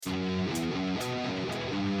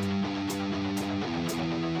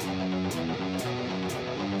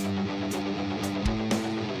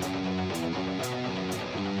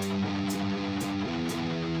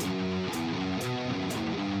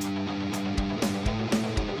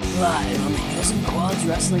live on the Heels and Quads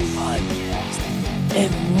Wrestling Podcast.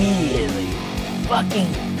 Immediately.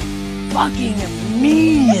 Fucking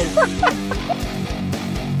immediately.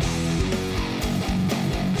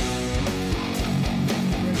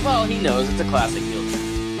 Well, he knows it's a classic heel turn.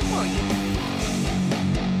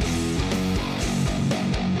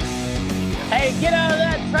 Hey, get out of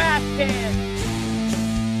that trash can!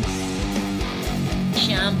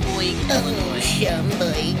 Shamboy, Illinois.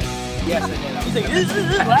 Shamboy. Yes, I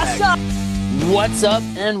did. Last up. What's up,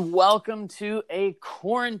 and welcome to a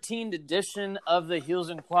quarantined edition of the Heels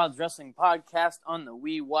and Quads Wrestling Podcast on the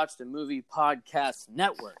We Watched a Movie Podcast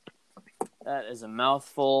Network. That is a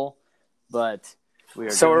mouthful, but we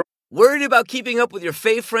are worried about keeping up with your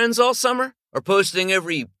fave friends all summer? Or posting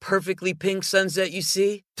every perfectly pink sunset you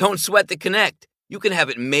see? Don't sweat the Connect. You can have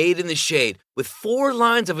it made in the shade with 4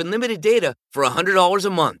 lines of unlimited data for $100 a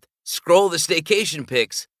month. Scroll the staycation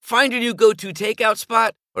pics, find your new go-to takeout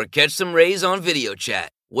spot, or catch some rays on video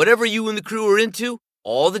chat. Whatever you and the crew are into,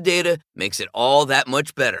 all the data makes it all that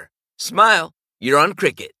much better. Smile. You're on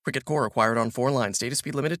Cricket. Cricket Core acquired on 4 lines. Data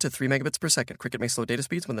speed limited to 3 megabits per second. Cricket may slow data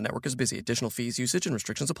speeds when the network is busy. Additional fees, usage, and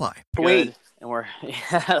restrictions apply. good, and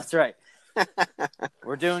yeah, that's right.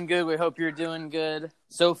 We're doing good. We hope you're doing good.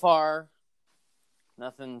 So far,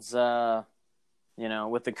 nothing's, with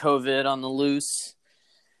the COVID on the loose,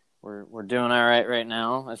 we're doing all right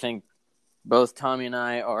now. I think both Tommy and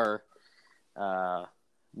I are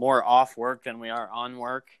more off work than we are on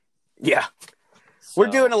work. Yeah. So, we're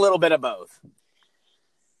doing a little bit of both.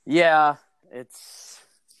 Yeah, it's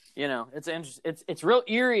it's real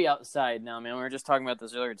eerie outside now, man. We were just talking about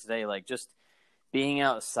this earlier today, like just being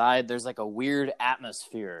outside, there's like a weird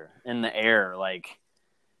atmosphere in the air. Like,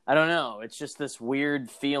 I don't know. It's just this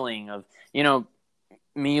weird feeling of,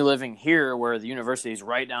 me living here where the university is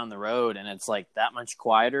right down the road and it's like that much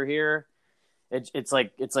quieter here. It's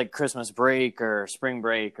like Christmas break or spring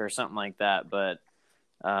break or something like that. But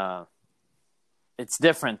it's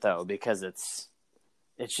different though, because it's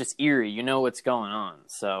just eerie. You know what's going on.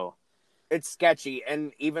 So it's sketchy,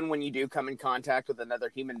 and even when you do come in contact with another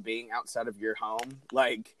human being outside of your home,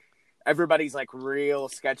 like, everybody's, like, real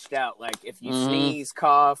sketched out. Like, if you sneeze,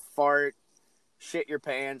 cough, fart, shit your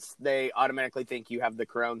pants, they automatically think you have the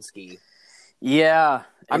Crohnski. Yeah.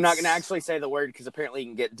 I'm not going to actually say the word, because apparently you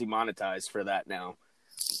can get demonetized for that now.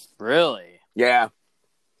 Really? Yeah.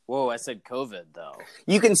 Whoa, I said COVID, though.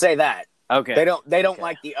 You can say that. Okay. They don't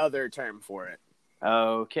like the other term for it.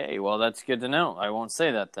 Okay, well, that's good to know. I won't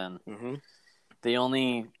say that then. Mm-hmm. The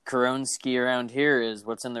only Crohnski around here is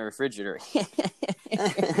what's in the refrigerator.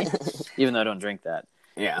 Even though I don't drink that.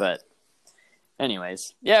 Yeah. But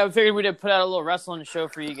anyways, yeah, we figured we'd put out a little wrestling show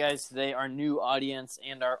for you guys today, our new audience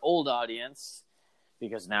and our old audience.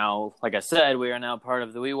 Because now, like I said, we are now part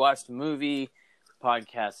of the We Watched a Movie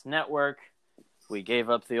Podcast Network. We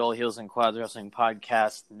gave up the old Heels and Quads Wrestling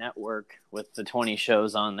Podcast Network with the 20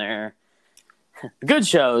 shows on there. Good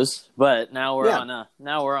shows, but now we're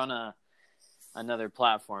on another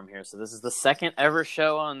platform here. So this is the second ever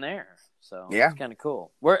show on there. So it's kind of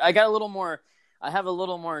cool. I have a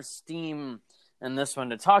little more steam in this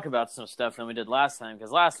one to talk about some stuff than we did last time, because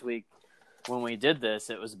last week when we did this,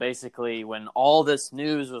 it was basically when all this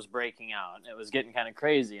news was breaking out. It was getting kind of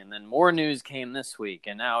crazy, and then more news came this week,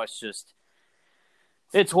 and now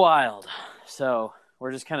it's wild. So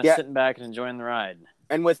we're just kind of sitting back and enjoying the ride.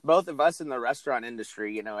 And with both of us in the restaurant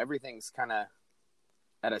industry, everything's kind of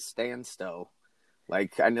at a standstill.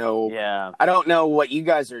 Like, I don't know what you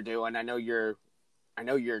guys are doing. I know you're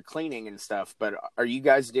cleaning and stuff, but are you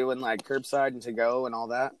guys doing like curbside and to go and all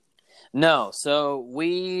that? No. So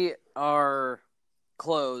we are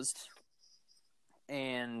closed,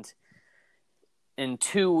 and in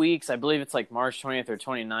 2 weeks, I believe it's like March 20th or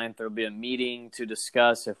 29th, there will be a meeting to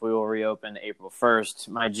discuss if we will reopen April 1st.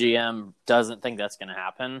 My GM doesn't think that's going to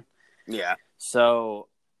happen. Yeah. So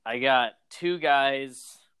I got 2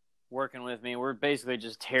 guys working with me. We're basically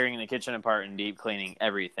just tearing the kitchen apart and deep cleaning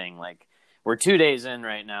everything. Like, we're 2 days in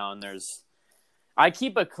right now, and I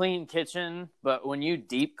keep a clean kitchen, but when you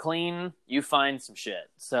deep clean, you find some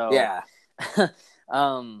shit. So yeah.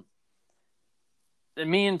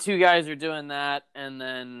 Me and 2 guys are doing that, and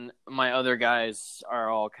then my other guys are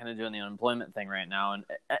all kind of doing the unemployment thing right now. And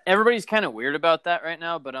everybody's kind of weird about that right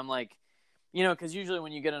now, but I'm like, because usually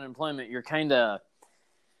when you get unemployment, you're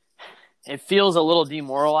it feels a little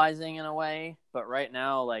demoralizing in a way. But right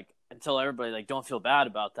now, like, until everybody, like, don't feel bad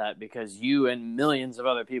about that, because you and millions of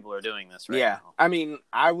other people are doing this right now. I mean,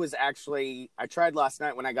 I tried last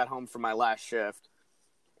night when I got home from my last shift.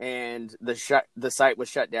 And the site was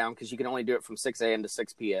shut down because you can only do it from 6 a.m. to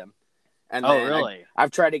 6 p.m. And then really? I've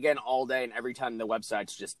tried again all day, and every time the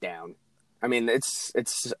website's just down. I mean,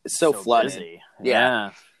 it's so flooded. Busy.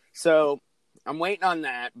 Yeah. So I'm waiting on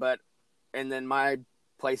that, and then my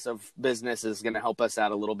place of business is going to help us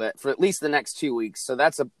out a little bit for at least the next 2 weeks. So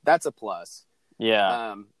that's a plus.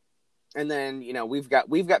 Yeah. And then, you know, we've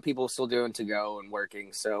got people still doing to go and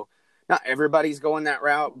working. So not everybody's going that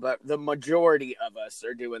route, but the majority of us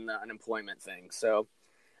are doing the unemployment thing. So,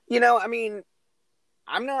 you know, I mean,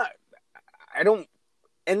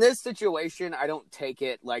 in this situation, I don't take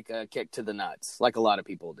it like a kick to the nuts, like a lot of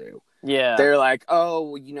people do. Yeah. They're like,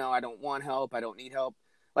 oh, you know, I don't want help. I don't need help.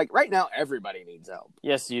 Like right now, everybody needs help.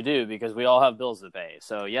 Yes, you do, because we all have bills to pay.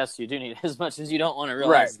 So yes, you do need, as much as you don't want to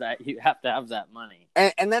realize that you have to have that money.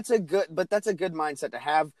 And that's a good mindset to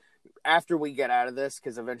have after we get out of this,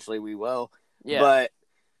 because eventually we will. Yeah. But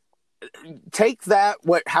take that,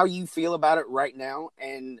 how you feel about it right now,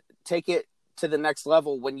 and take it to the next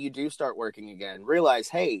level when you do start working again. Realize,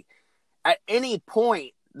 hey, at any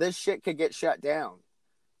point, this shit could get shut down.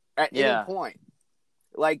 At any point.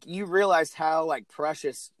 Like, you realize how, like,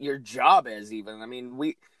 precious your job is even. I mean,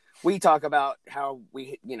 we talk about how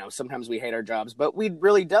we, you know, sometimes we hate our jobs, but we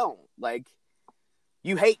really don't. Like,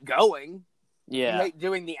 you hate going. Yeah. You hate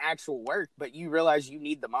doing the actual work, but you realize you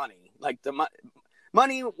need the money. Like, the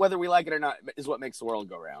money, whether we like it or not, is what makes the world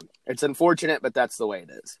go round. It's unfortunate, but that's the way it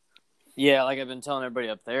is. Yeah, like I've been telling everybody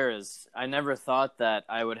up there, is I never thought that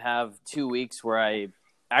I would have 2 weeks where I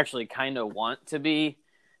actually kind of want to be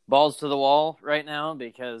balls to the wall right now,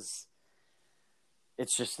 because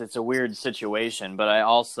it's a weird situation. But I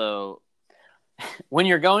also, when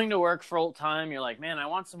you're going to work full time, you're like, man, I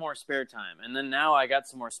want some more spare time. And then now I got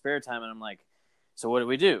some more spare time, and I'm like, so what do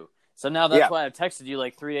we do? So now that's why I've texted you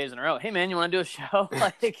like 3 days in a row. Hey man, you want to do a show?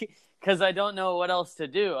 Like, because I don't know what else to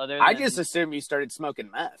do other than... I just assumed you started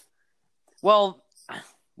smoking meth. Well,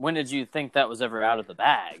 when did you think that was ever out of the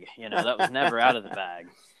bag? You know, that was never out of the bag.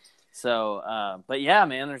 So, but yeah,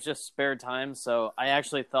 man, there's just spare time. So I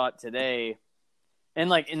actually thought today, and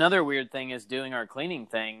like another weird thing is doing our cleaning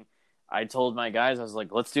thing. I told my guys, I was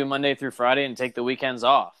like, let's do Monday through Friday and take the weekends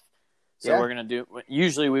off. So we're going to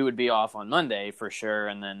usually we would be off on Monday for sure.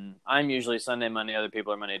 And then I'm usually Sunday, Monday, other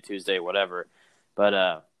people are Monday, Tuesday, whatever.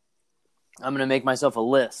 But, I'm going to make myself a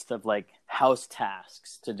list of like house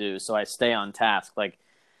tasks to do. So I stay on task. Like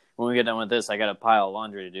when we get done with this, I got a pile of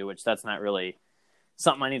laundry to do, which that's not really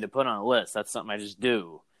something I need to put on a list. That's something I just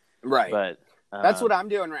do. Right. But that's what I'm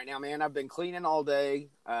doing right now, man. I've been cleaning all day.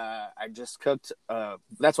 I just cooked.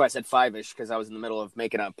 That's why I said 5-ish, because I was in the middle of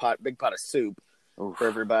making a big pot of soup for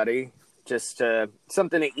everybody. Just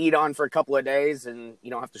something to eat on for a couple of days, and you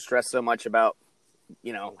don't have to stress so much about,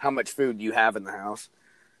 you know, how much food you have in the house.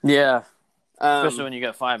 Yeah. Especially when you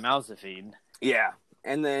got 5 mouths to feed. Yeah.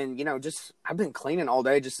 And then, you know, I've been cleaning all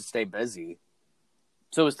day just to stay busy.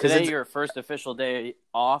 So was today your first official day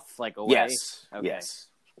off, like away? Yes. Okay. Yes.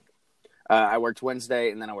 I worked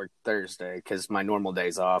Wednesday and then I worked Thursday because my normal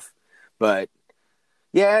day's off. But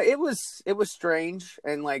yeah, it was strange.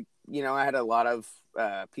 And like, you know, I had a lot of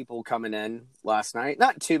people coming in last night.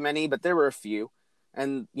 Not too many, but there were a few.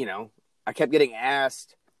 And, you know, I kept getting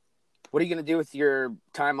asked, what are you going to do with your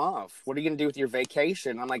time off? What are you going to do with your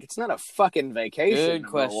vacation? I'm like, it's not a fucking vacation.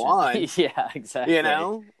 Good question. Yeah, exactly. You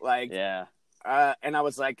know, like, yeah. And I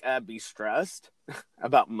was like, be stressed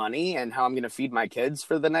about money and how I'm going to feed my kids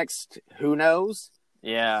for the next, who knows?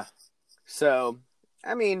 Yeah. So,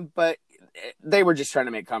 I mean, but they were just trying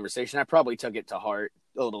to make conversation. I probably took it to heart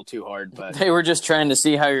a little too hard, but they were just trying to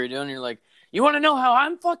see how you're doing. You're like, you want to know how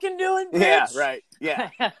I'm fucking doing, bitch? Yeah, right. Yeah.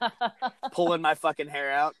 Pulling my fucking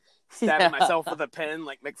hair out. Stabbing myself with a pen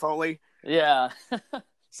like Mick Foley. Yeah.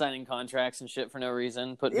 Signing contracts and shit for no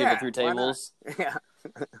reason. Putting people through tables. Yeah.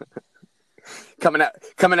 Coming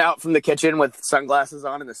out from the kitchen with sunglasses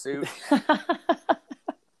on in the suit.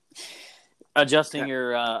 Adjusting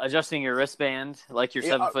your wristband like you're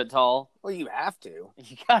 7 foot tall. Well, you have to.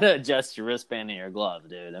 You gotta adjust your wristband and your glove,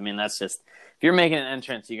 dude. I mean, that's just, if you're making an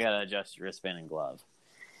entrance, you gotta adjust your wristband and glove.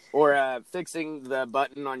 Or fixing the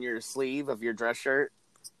button on your sleeve of your dress shirt.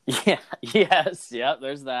 Yeah. Yes. Yep.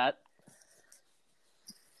 There's that.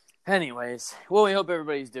 Anyways, well, we hope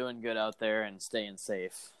everybody's doing good out there and staying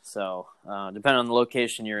safe. So, depending on the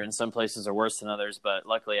location you're in, some places are worse than others, but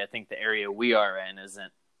luckily I think the area we are in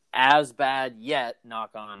isn't as bad yet,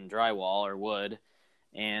 knock on drywall or wood.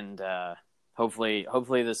 And hopefully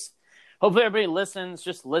everybody listens.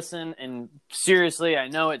 Just listen, and seriously, I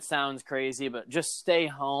know it sounds crazy, but just stay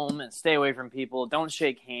home and stay away from people. Don't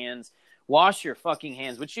shake hands. Wash your fucking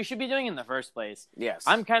hands, which you should be doing in the first place. Yes.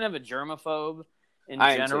 I'm kind of a germaphobe in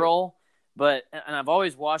general, and I've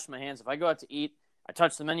always washed my hands. If I go out to eat, I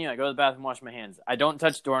touch the menu, I go to the bathroom, wash my hands. I don't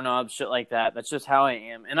touch doorknobs, shit like that. That's just how I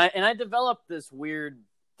am. And I developed this weird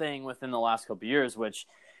thing within the last couple of years, which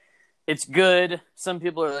it's good. Some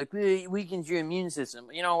people are like, it weakens your immune system.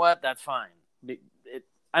 You know what? That's fine.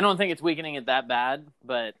 I don't think it's weakening it that bad,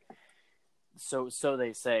 but so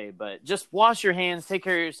they say. But just wash your hands, take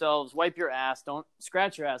care of yourselves, wipe your ass, don't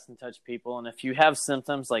scratch your ass and touch people. And if you have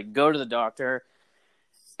symptoms, like, go to the doctor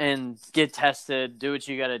and get tested, do what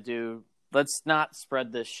you got to do. Let's not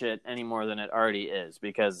spread this shit any more than it already is,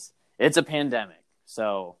 because it's a pandemic.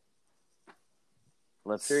 So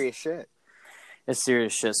serious shit. It's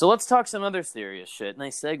serious shit. So let's talk some other serious shit.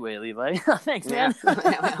 Nice segue, Levi. Thanks, man.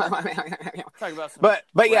 Talk about some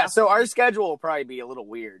but yeah, so our schedule will probably be a little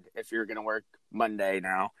weird if you're going to work Monday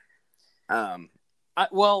now.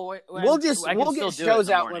 We'll get shows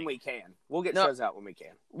out when we can. We'll get shows out when we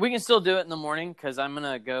can. We can still do it in the morning, because I'm going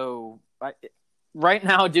to go... right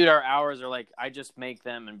now, dude, our hours are like, I just make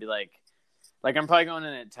them and be like I'm probably going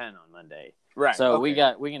in at 10 on Monday. Right. So we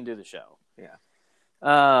can do the show.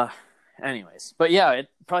 Yeah. Anyways, but yeah, it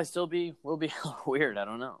probably still will be a little weird. I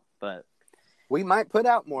don't know, but we might put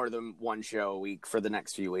out more than one show a week for the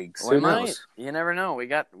next few weeks. Who knows? You never know. We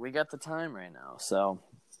got the time right now. So,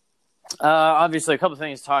 obviously, a couple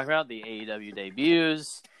things to talk about: the AEW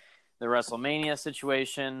debuts, the WrestleMania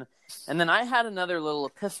situation, and then I had another little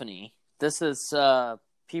epiphany. This is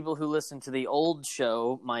people who listen to the old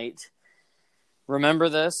show might remember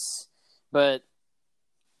this, but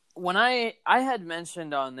when I had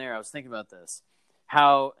mentioned on there, I was thinking about this,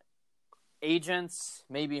 how agents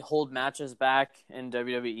maybe hold matches back in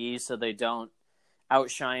WWE so they don't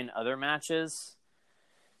outshine other matches.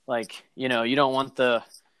 Like, you don't want the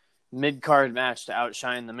mid-card match to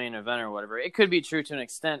outshine the main event or whatever. It could be true to an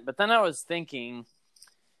extent, but then I was thinking,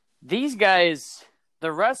 these guys,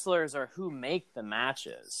 the wrestlers, are who make the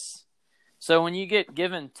matches. So when you get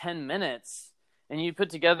given 10 minutes and you put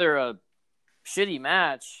together a shitty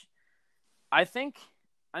match,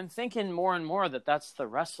 I'm thinking more and more that's the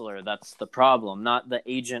wrestler that's the problem, not the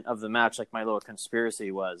agent of the match, like my little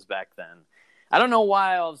conspiracy was back then. I don't know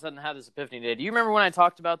why all of a sudden I had this epiphany today. Do you remember when I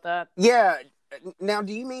talked about that? Yeah. Now,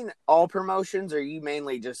 do you mean all promotions, or are you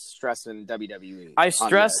mainly just stressing WWE? I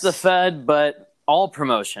stress the Fed, but all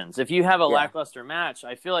promotions. If you have a lackluster match,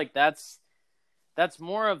 I feel like that's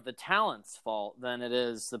more of the talent's fault than it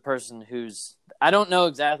is the person who's... I don't know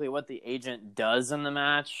exactly what the agent does in the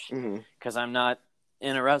match, because I'm not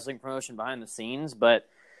in a wrestling promotion behind the scenes, but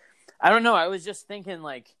I don't know. I was just thinking,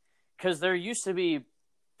 because there used to be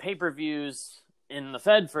pay-per-views in the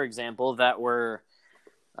Fed, for example, that were,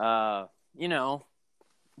 through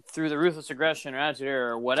the Ruthless Aggression or Attitude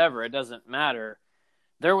Era or whatever, it doesn't matter.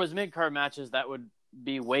 There was mid-card matches that would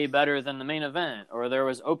be way better than the main event, or there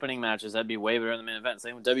was opening matches that'd be way better than the main event.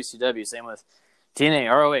 Same with WCW, same with TNA,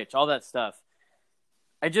 ROH, all that stuff.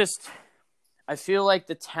 I feel like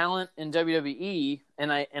the talent in WWE,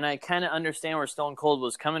 and I kind of understand where Stone Cold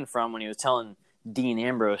was coming from when he was telling Dean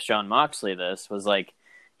Ambrose, Jon Moxley, this was like,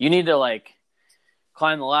 you need to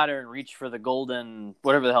climb the ladder and reach for the golden,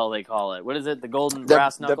 whatever the hell they call it. What is it? The golden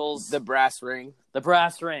brass knuckles? The brass ring. The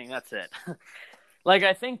brass ring. That's it.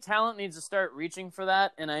 I think talent needs to start reaching for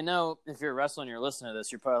that. And I know if you're a wrestler and you're listening to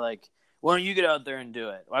this, you're probably like, why don't you get out there and do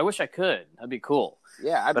it? Well, I wish I could. That'd be cool.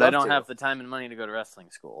 Yeah, but I don't have the time and money to go to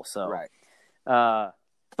wrestling school. So, right.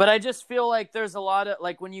 But I just feel like there's a lot of,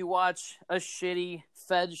 when you watch a shitty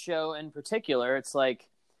Fed show in particular, it's like,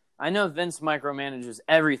 I know Vince micromanages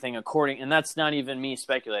everything and that's not even me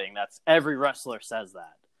speculating. That's every wrestler says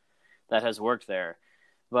that has worked there.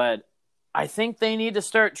 But I think they need to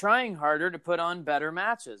start trying harder to put on better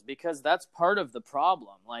matches, because that's part of the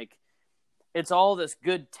problem. It's all this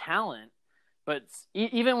good talent, but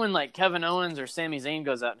even when Kevin Owens or Sami Zayn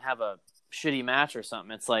goes out and have a shitty match or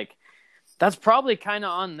something, it's that's probably kind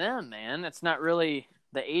of on them, man. It's not really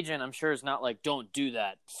the agent. I'm sure is not don't do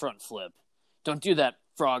that front flip, don't do that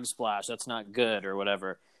frog splash, that's not good, or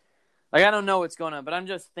whatever. I don't know what's going on, but I'm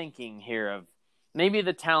just thinking here of maybe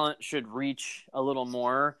the talent should reach a little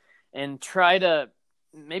more and try to,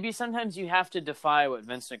 maybe sometimes you have to defy what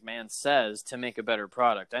Vince McMahon says to make a better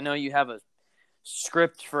product. I know you have a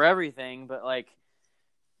script for everything, but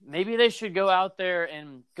maybe they should go out there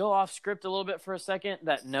and go off script a little bit for a second,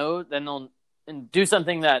 then they'll do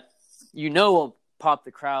something that will pop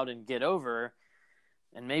the crowd and get over,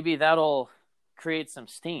 and maybe that'll create some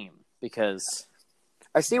steam, because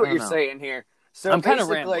I see what you're saying here. So I'm kind of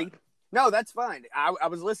rambling. No, that's fine. I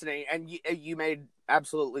was listening, and you made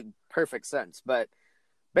absolutely perfect sense. But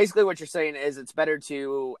basically what you're saying is it's better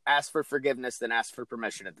to ask for forgiveness than ask for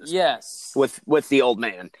permission at this point. Yes. With the old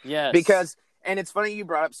man. Yes. Because And it's funny you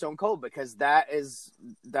brought up Stone Cold because that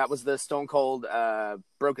was the Stone Cold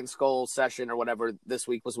Broken Skull session or whatever this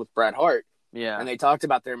week was with Bret Hart. Yeah. And they talked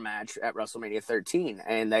about their match at WrestleMania 13.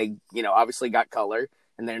 And they, obviously got color.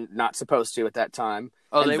 And they're not supposed to at that time.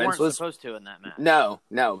 Oh, and they Vince weren't supposed to in that match.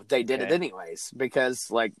 No, they did it anyways.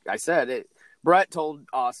 Because, like I said, Bret told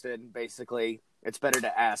Austin, basically, it's better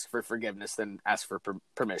to ask for forgiveness than ask for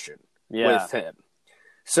permission with him.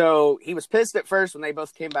 So he was pissed at first when they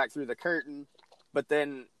both came back through the curtain. But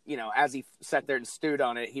then, as he sat there and stewed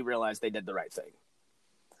on it, he realized they did the right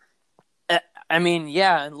thing. I mean,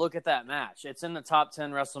 yeah, and look at that match. It's in the top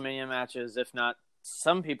 10 WrestleMania matches, if not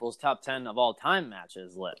some people's top 10 of all time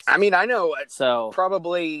matches list. I mean, I know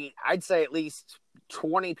probably I'd say at least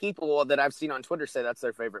 20 people that I've seen on Twitter say that's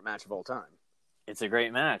their favorite match of all time. It's a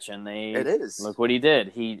great match, and it is. Look what he did.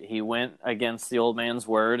 He went against the old man's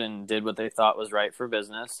word and did what they thought was right for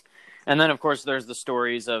business. And then, of course, there's the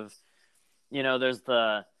stories of, there's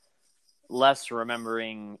the less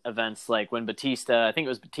remembering events like when Batista, I think it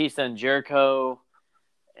was Batista and Jericho,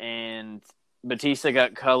 and Batista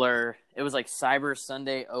got color. It was like Cyber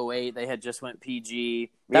Sunday 08. They had just went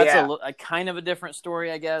PG. That's a kind of a different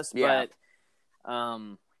story, I guess. Yeah.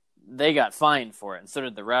 But they got fined for it, and so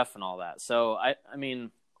did the ref and all that. So, I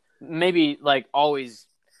mean, maybe, like, always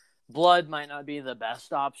blood might not be the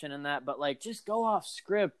best option in that, but, like, just go off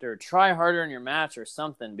script or try harder in your match or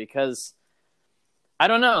something because, I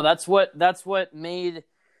don't know, that's what made...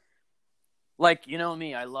 Like,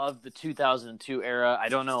 me, I love the 2002 era. I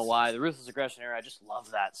don't know why. The Ruthless Aggression era, I just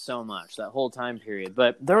love that so much, that whole time period.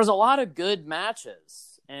 But there was a lot of good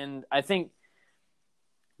matches. And I think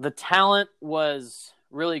the talent was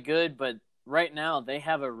really good, but right now they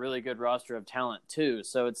have a really good roster of talent too.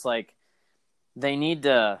 So it's like they need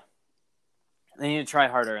to try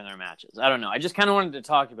harder in their matches. I don't know. I just kind of wanted to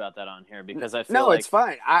talk about that on here because I feel it's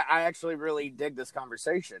fine. I actually really dig this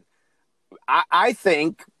conversation. I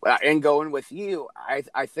think, and going with you,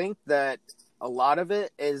 I think that a lot of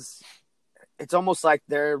it is, it's almost like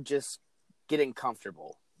they're just getting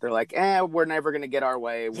comfortable. They're like, we're never going to get our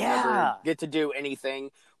way. We'll never get to do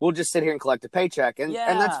anything. We'll just sit here and collect a paycheck. And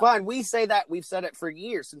that's fine. We say that. We've said it for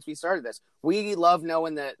years since we started this. We love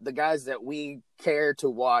knowing that the guys that we care to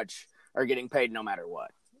watch are getting paid no matter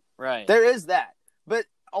what. Right. There is that. But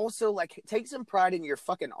also, like, take some pride in your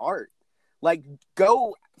fucking art. Like,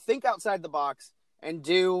 go think outside the box and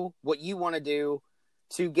do what you want to do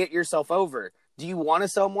to get yourself over. Do you want to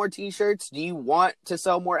sell more T-shirts? Do you want to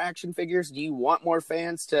sell more action figures? Do you want more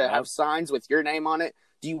fans to have signs with your name on it?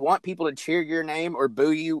 Do you want people to cheer your name or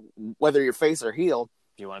boo you, whether you're face or heel?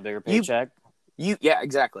 Do you want a bigger paycheck? Yeah,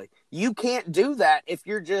 exactly. You can't do that if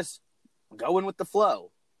you're just going with the flow.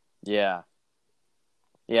 Yeah.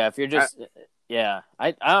 Yeah, if you're just... I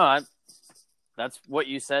don't know. That's what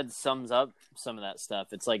you said sums up some of that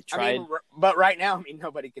stuff. It's like but right now,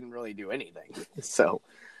 nobody can really do anything. So,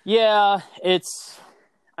 yeah,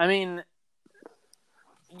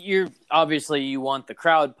 you're obviously you want the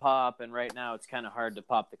crowd pop, and right now it's kind of hard to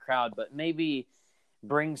pop the crowd. But maybe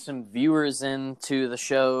bring some viewers into the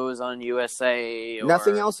shows on USA. Or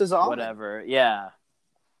nothing else is on. Whatever, yeah.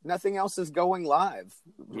 Nothing else is going live.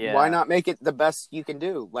 Yeah. Why not make it the best you can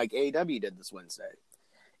do, like AEW did this Wednesday?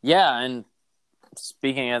 Yeah, and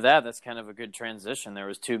speaking of that, that's kind of a good transition. There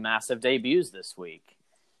was 2 massive debuts this week.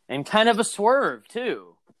 And kind of a swerve,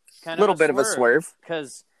 too. A little bit of a swerve.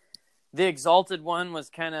 Because the Exalted one was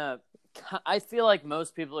kind of... I feel like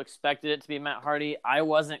most people expected it to be Matt Hardy. I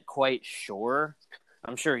wasn't quite sure.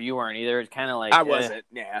 I'm sure you weren't either. It's kind of like... I wasn't,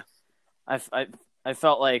 yeah. I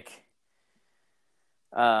felt like...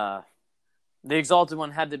 the Exalted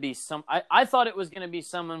one had to be some... I thought it was going to be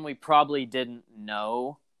someone we probably didn't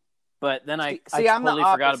know. But then I totally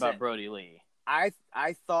forgot about Brody Lee. I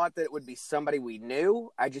thought that it would be somebody we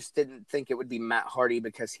knew. I just didn't think it would be Matt Hardy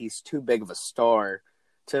because he's too big of a star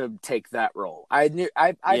to take that role. I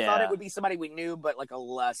thought it would be somebody we knew, but like a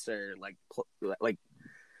lesser, like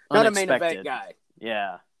not a main event guy.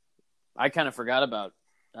 Yeah, I kind of forgot about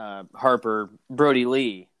Harper Brody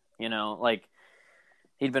Lee. Like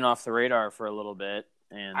he'd been off the radar for a little bit,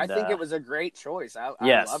 and I think it was a great choice. I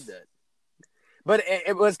loved it. But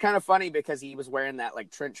it was kind of funny because he was wearing that like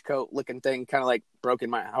trench coat looking thing, kind of like Broken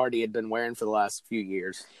Matt Hardy had been wearing for the last few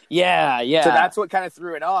years. Yeah. So that's what kind of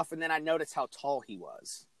threw it off. And then I noticed how tall he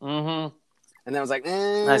was. Mm-hmm. And then I was like,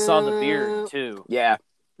 I saw the beard too. Yeah.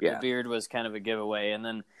 The beard was kind of a giveaway. And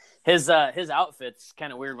then his outfit's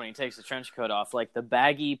kind of weird when he takes the trench coat off. Like the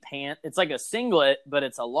baggy pant. It's like a singlet, but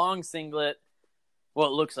it's a long singlet. Well,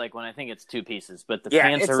 it looks like when I think it's 2 pieces, but the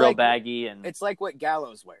pants are real baggy. And it's like what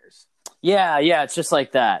Gallows wears. Yeah, it's just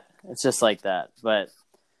like that. But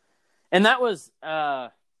And that was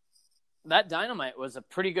that Dynamite was a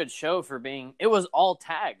pretty good show for being. It was all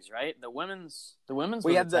tags, right? The women's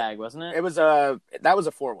was a tag, wasn't it? It was that was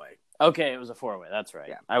a 4-way. Okay, it was a 4-way. That's right.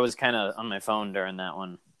 Yeah. I was kind of on my phone during that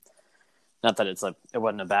one. Not that it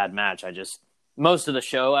wasn't a bad match. I just most of the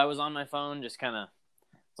show I was on my phone, just kind of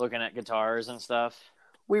looking at guitars and stuff.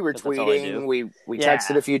 We were tweeting. We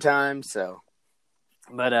texted a few times. So,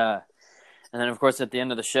 but and then of course at the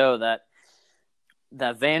end of the show that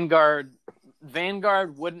Vanguard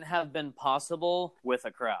wouldn't have been possible with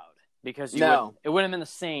a crowd because it wouldn't have been the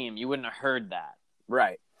same. You wouldn't have heard that.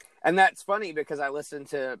 Right. And that's funny because I listened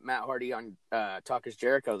to Matt Hardy on Talk Is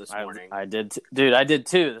Jericho this morning. I did, dude. I did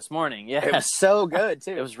too this morning. Yeah, it was so good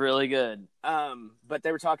too. It was really good. But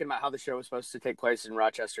they were talking about how the show was supposed to take place in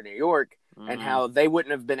Rochester, New York, and how they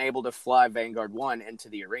wouldn't have been able to fly Vanguard 1 into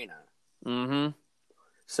the arena. Mm-hmm.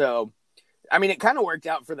 So, I mean, it kind of worked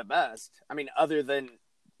out for the best. I mean, other than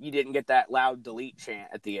you didn't get that loud delete chant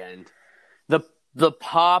at the end. The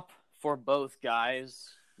pop for both guys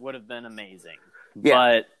would have been amazing. Yeah.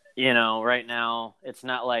 But right now it's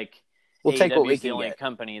not like we'll take what we the can only get.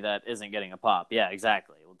 Company that isn't getting a pop. Yeah,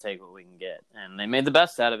 exactly. We'll take what we can get, and they made the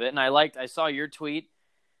best out of it. And I saw your tweet,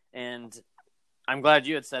 and I'm glad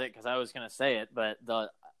you had said it because I was going to say it. But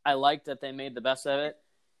I liked that they made the best of it.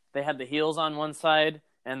 They had the heels on one side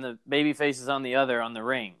and the baby faces on the other on the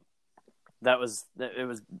ring. It was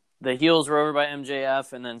the heels were over by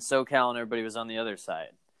MJF, and then SoCal and everybody was on the other side.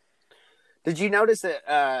 Did you notice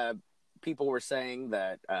that people were saying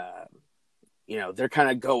that they're kind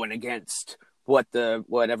of going against what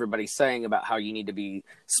everybody's saying about how you need to be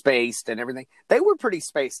spaced and everything? They were pretty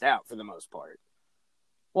spaced out for the most part.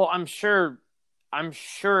 Well, I'm sure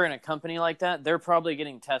in a company like that, they're probably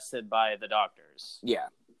getting tested by the doctors. Yeah.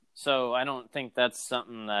 So I don't think that's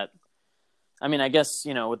something that. I mean, I guess,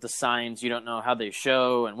 with the signs, you don't know how they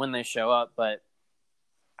show and when they show up, but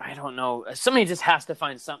I don't know. Somebody just has to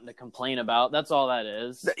find something to complain about. That's all that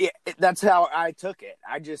is. Yeah, that's how I took it.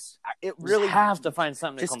 It really have to find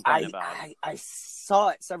something to complain about. I saw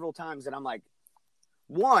it several times, and I'm like,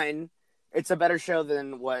 one, it's a better show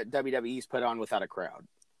than what WWE's put on without a crowd.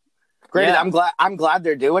 Granted, yeah. I'm glad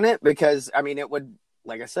they're doing it because, I mean, it would,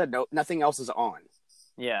 like I said, nothing else is on.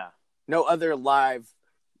 Yeah. No other live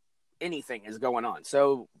anything is going on.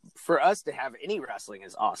 So for us to have any wrestling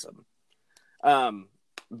is awesome.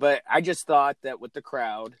 But I just thought that with the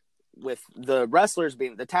crowd, with the wrestlers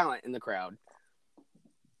being the talent in the crowd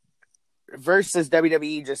versus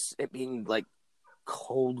WWE, just it being like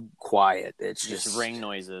cold, quiet. It's just ring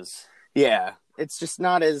noises. Yeah. It's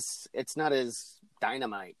not as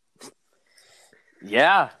Dynamite.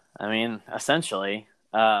 Yeah. I mean, essentially,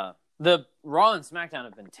 the Raw and SmackDown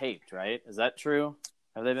have been taped, right? Is that true?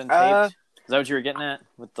 Have they been taped? Is that what you were getting at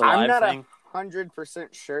with the live thing? I'm not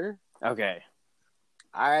 100% sure. Okay.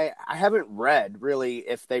 I haven't read really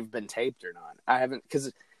if they've been taped or not. I haven't,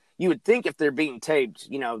 because you would think if they're being taped,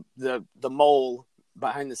 the mole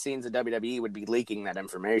behind the scenes of WWE would be leaking that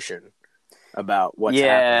information about what's happening.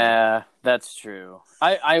 Yeah, that's true.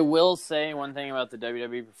 I will say one thing about the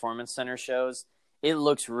WWE Performance Center shows. It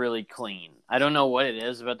looks really clean. I don't know what it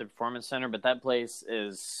is about the Performance Center, but that place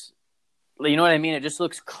is, you know what I mean? It just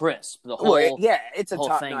looks crisp. The whole it's a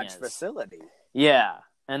top-notch facility. Yeah.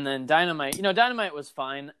 And then Dynamite, Dynamite was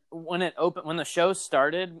fine. When it opened, when the show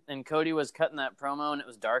started and Cody was cutting that promo and it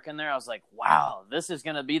was dark in there, I was like, wow, this is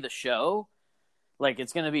going to be the show? Like,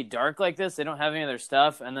 it's going to be dark like this? They don't have any of their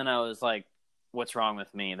stuff? And then I was like, what's wrong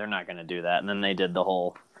with me? They're not going to do that. And then they did the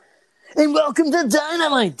whole, and welcome to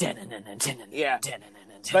Dynamite. Yeah.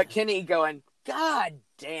 But Kenny going, God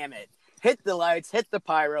damn it. Hit the lights, hit the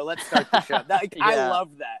pyro, let's start the show. I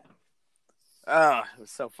love that. Oh, it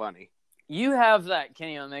was so funny. You have that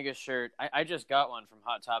Kenny Omega shirt. I just got one from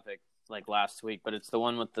Hot Topic like last week, but it's the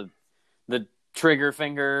one with the trigger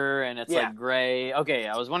finger and it's like gray. Okay,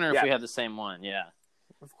 I was wondering if we have the same one. Yeah.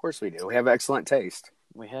 Of course we do. We have excellent taste.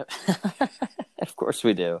 We have. Of course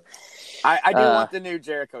we do. I do want the new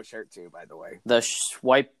Jericho shirt too, by the way. The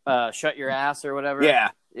shut your ass or whatever.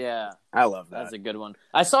 Yeah. Yeah. I love that. That's a good one.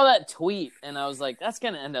 I saw that tweet and I was like, that's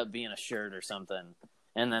going to end up being a shirt or something.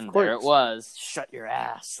 And then there it was. Shut your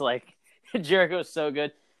ass. Like, Jericho's so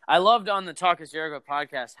good. I loved on the Talk Is Jericho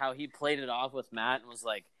podcast how he played it off with Matt and was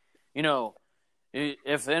like,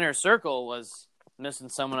 if the Inner Circle was missing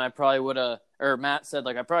someone, I probably would have, or Matt said,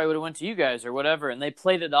 like, I probably would have went to you guys or whatever. And they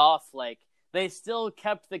played it off like they still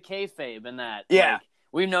kept the kayfabe in that. Yeah. Like,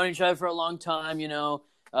 we've known each other for a long time,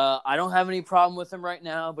 I don't have any problem with him right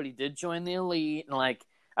now, but he did join the Elite. And, like,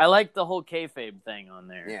 I like the whole kayfabe thing on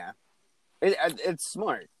there. Yeah. It's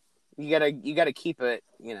smart. You gotta keep it,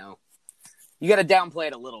 you got to downplay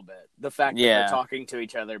it a little bit. The fact that they're talking to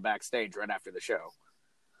each other backstage right after the show.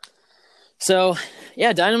 So,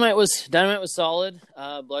 yeah, Dynamite was solid.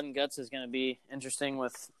 Blood and Guts is going to be interesting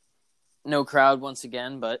with no crowd once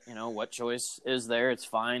again, but what choice is there? It's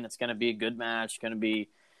fine. It's going to be a good match.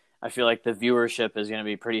 I feel like the viewership is going to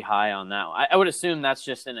be pretty high on that. I would assume that's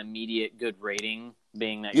just an immediate good rating,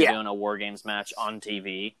 being that you're doing a War Games match on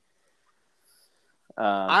TV.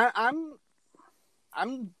 I'm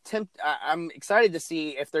excited to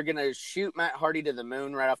see if they're going to shoot Matt Hardy to the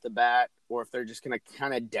moon right off the bat, or if they're just going to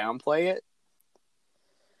kind of downplay it.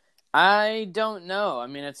 I don't know. I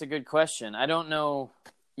mean, it's a good question. I don't know.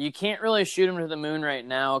 You can't really shoot him to the moon right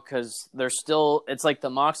now because it's like the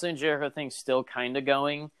Moxley and Jericho thing's still kind of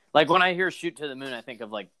going. Like when I hear shoot to the moon, I think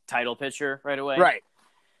of like title picture right away. Right.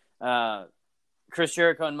 Chris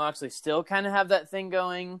Jericho and Moxley still kind of have that thing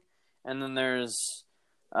going. And then there's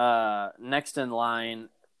next in line.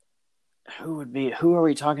 Who are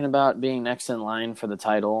we talking about being next in line for the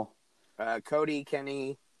title? Cody,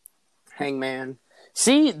 Kenny, Hangman.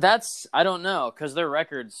 See, I don't know, because their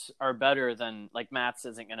records are better than, like, Matt's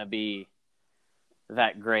isn't going to be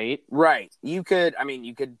that great. Right. You could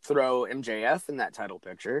throw MJF in that title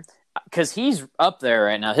picture. Because he's up there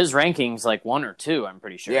right now. His ranking's like 1 or 2, I'm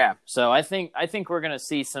pretty sure. Yeah. So I think we're going to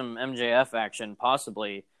see some MJF action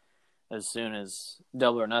possibly as soon as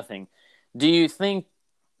Double or Nothing. Do you think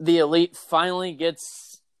the Elite finally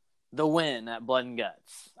gets the win at Blood and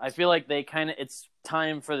Guts? I feel like it's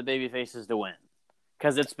time for the babyfaces to win.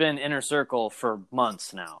 Because it's been Inner Circle for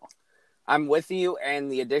months now. I'm with you,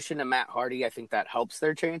 and the addition of Matt Hardy, I think that helps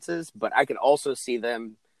their chances. But I can also see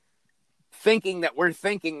them thinking that we're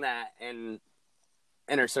thinking that, and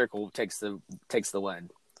Inner Circle takes the win.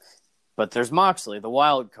 But there's Moxley, the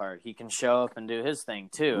wild card. He can show up and do his thing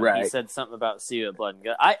too. Right. He said something about see you at Blood and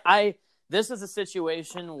Guts. This is a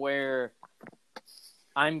situation where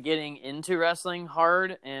I'm getting into wrestling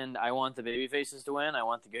hard, and I want the babyfaces to win. I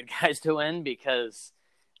want the good guys to win, because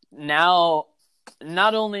now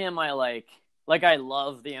not only am I like I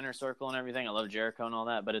love the Inner Circle and everything. I love Jericho and all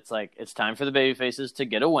that, but it's like it's time for the babyfaces to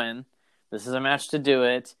get a win. This is a match to do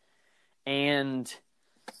it. And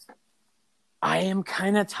I am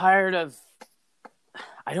kind of tired of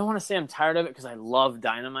 – I don't want to say I'm tired of it because I love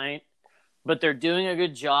Dynamite, but they're doing a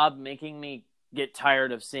good job making me get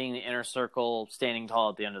tired of seeing the Inner Circle standing tall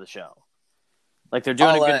at the end of the show. Like, they're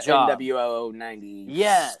doing a good job. NWO 96,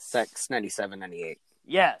 yes. 97, 98.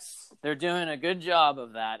 Yes. They're doing a good job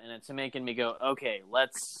of that, and it's making me go, okay,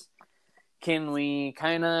 can we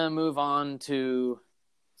kind of move on to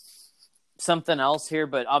something else here?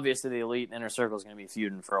 But obviously the Elite and Inner Circle is going to be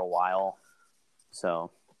feuding for a while.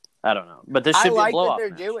 So, I don't know. But this should be a blow-off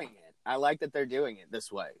match. I like that they're doing it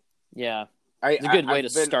this way. Yeah. It's a good way to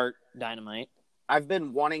start Dynamite. I've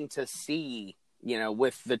been wanting to see,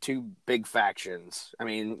 with the two big factions. I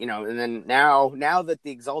mean, and then now that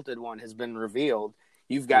the Exalted one has been revealed,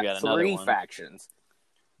 you've got 3 factions.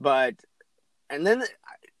 And then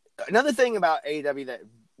another thing about AEW that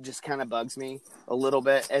just kind of bugs me a little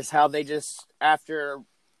bit is how they just, after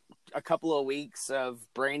a couple of weeks of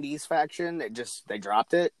Brandy's faction, they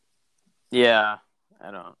dropped it. Yeah.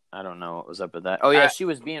 I don't know what was up with that. Oh yeah, she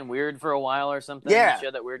was being weird for a while or something. Yeah. She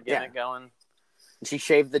had that weird gimmick going. She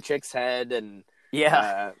shaved the chick's head, and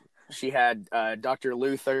she had Dr.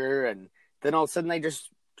 Luther, and then all of a sudden they just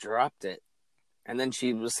dropped it. And then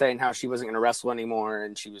she was saying how she wasn't going to wrestle anymore,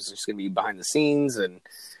 and she was just going to be behind the scenes. And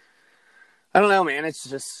I don't know, man. It's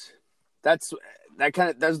just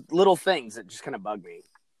those little things that just kind of bug me.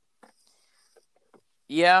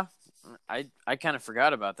 Yeah, I kind of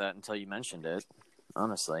forgot about that until you mentioned it.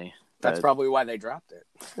 Honestly, that's probably why they dropped it.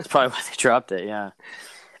 That's probably why they dropped it. Yeah,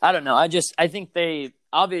 I don't know. I think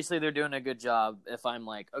they're doing a good job. If I'm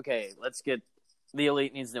like, okay, let's get the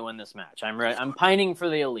Elite needs to win this match. I'm ready. I'm pining for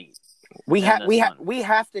the Elite. We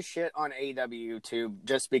have to shit on AEW too,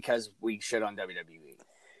 just because we shit on WWE.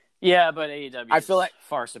 Yeah, but AEW I feel like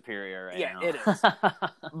far superior right now. Yeah, it is.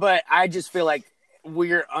 But I just feel like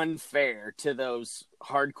we're unfair to those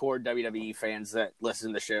hardcore WWE fans that listen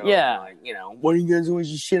to the show. Yeah. Like, why do you guys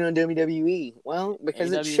always just shit on WWE? Well,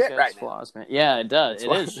 because it's shit right flaws, man. Yeah, it does.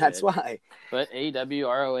 That's why. But AEW,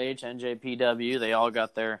 ROH, NJPW, they all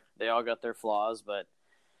got their flaws, but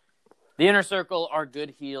the Inner Circle are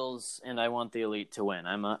good heels, and I want the Elite to win.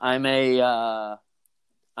 I'm a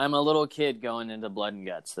little kid going into Blood and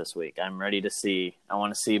Guts this week. I'm ready to see. I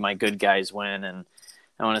want to see my good guys win, and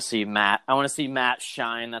I want to see Matt. I want to see Matt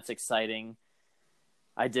shine. That's exciting.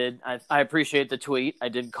 I appreciate the tweet. I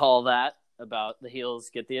did call that about the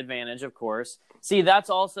heels get the advantage, of course. See,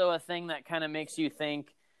 that's also a thing that kind of makes you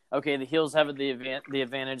think okay, the heels have the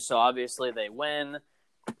advantage, so obviously they win.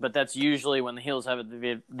 But that's usually when the heels have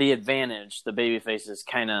the advantage, the babyfaces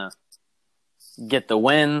kind of get the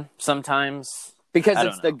win sometimes. Because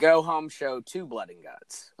it's the go-home show to Blood and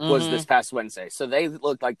Guts was this past Wednesday. So they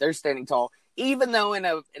look like they're standing tall, even though in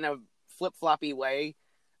a flip-floppy way,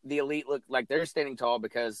 the Elite look like they're standing tall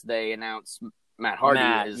because they announced Matt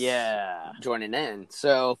Hardy is joining in.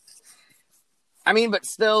 So, I mean, but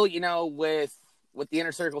still, you know, with the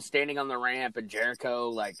Inner Circle standing on the ramp and Jericho,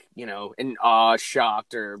 like, you know, in awe,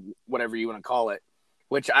 shocked, or whatever you want to call it,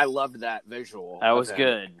 which I loved that visual. That was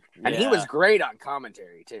good. And he was great on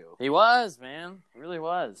commentary, too. He was, man. He really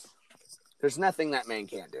was. There's nothing that man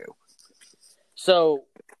can't do. So,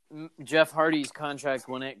 Jeff Hardy's contract,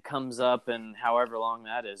 when it comes up and however long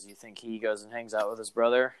that is, you think he goes and hangs out with his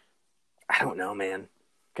brother? I don't know, man.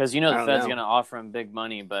 Because, you know, the Fed's going to offer him big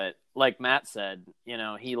money, but like Matt said, you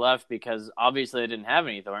know, he left because obviously they didn't have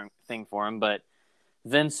anything for him, but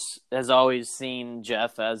Vince has always seen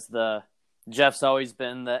Jeff as Jeff's always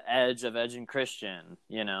been the edge of Edge and Christian,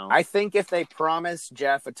 you know. I think if they promise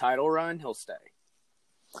Jeff a title run, he'll stay.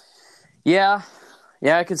 Yeah,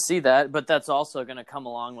 I could see that, but that's also going to come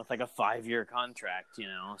along with like a 5-year contract, you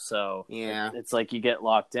know. So it's like you get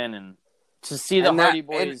locked in, and to see the Hardy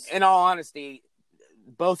Boys. In all honesty,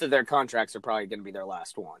 both of their contracts are probably going to be their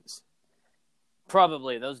last ones.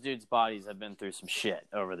 Probably. Those dudes' bodies have been through some shit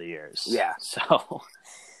over the years. Yeah. So,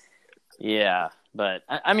 yeah. But,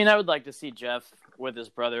 I mean, I would like to see Jeff with his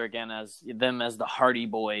brother again as the Hardy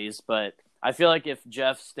Boys. But I feel like if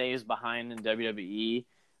Jeff stays behind in WWE,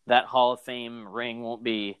 that Hall of Fame ring won't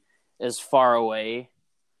be as far away.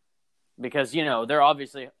 Because, you know, they're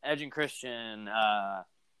obviously Edge and Christian,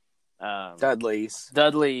 Dudley's,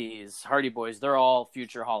 Hardy Boys. They're all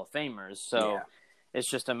future Hall of Famers. So it's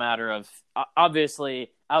just a matter of,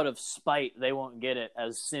 obviously, out of spite, they won't get it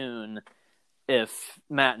as soon. If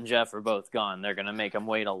Matt and Jeff are both gone, they're going to make them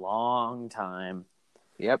wait a long time.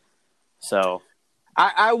 Yep. So,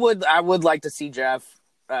 I would like to see Jeff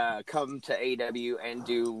come to AEW and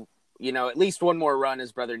do, you know, at least one more run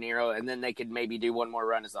as Brother Nero, and then they could maybe do one more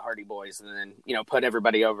run as the Hardy Boys, and then, you know, put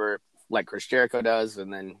everybody over like Chris Jericho does,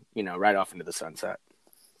 and then, you know, right off into the sunset.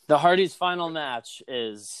 The Hardys' final match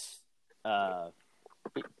is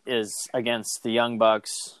against the Young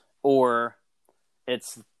Bucks, or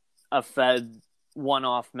it's a Fed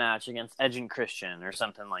one-off match against Edge and Christian or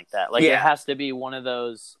something like that. Like, it has to be one of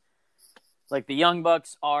those. Like, the Young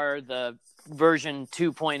Bucks are the version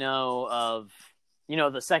 2.0 of, you know,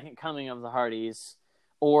 the second coming of the Hardys,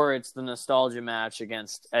 or it's the nostalgia match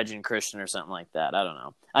against Edge and Christian or something like that. I don't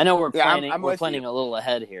know. I know we're planning we're planning a little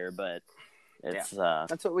ahead here, but it's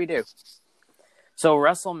that's what we do. So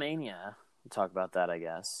WrestleMania, we'll talk about that, I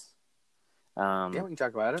guess. We can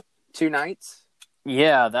talk about it. 2 nights.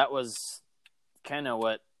 Yeah, that was kind of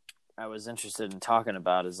what I was interested in talking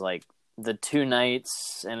about, is like the 2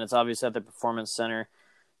 nights, and it's obviously at the Performance Center.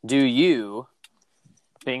 Do you,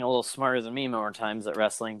 being a little smarter than me more times at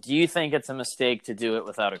wrestling, do you think it's a mistake to do it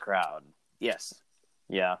without a crowd? Yes.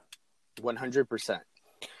 Yeah. 100%.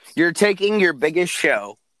 You're taking your biggest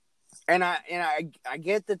show, and I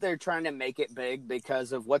get that they're trying to make it big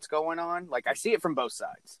because of what's going on. Like, I see it from both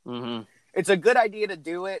sides. Mm-hmm. It's a good idea to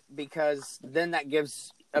do it because then that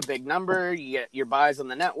gives a big number. You get your buys on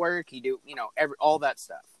the network. You do, you know, all that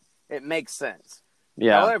stuff. It makes sense.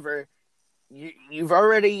 Yeah. However, you've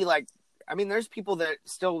already, like, I mean, there's people that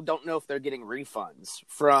still don't know if they're getting refunds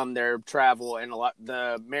from their travel, and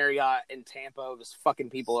the Marriott in Tampa was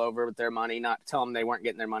fucking people over with their money, not telling them they weren't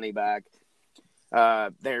getting their money back.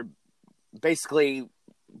 They're basically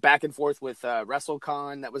back and forth with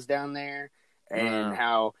WrestleCon that was down there. And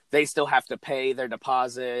how they still have to pay their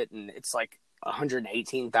deposit, and it's like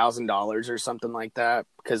 $118,000 or something like that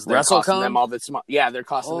because they're costing them all this money. Yeah, they're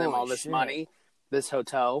costing them all this money, this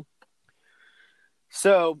hotel.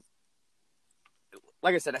 So,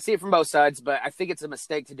 like I said, I see it from both sides, but I think it's a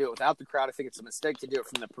mistake to do it without the crowd. I think it's a mistake to do it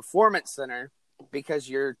from the Performance Center because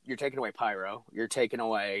you're taking away pyro, you're taking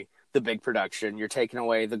away the big production, you're taking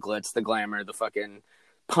away the glitz, the glamour, the fucking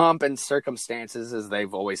pomp and circumstances, as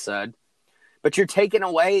they've always said. But you're taking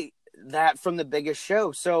away that from the biggest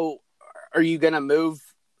show. So are you going to move,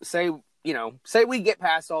 say we get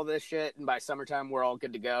past all this shit and by summertime we're all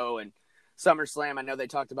good to go. And SummerSlam, I know they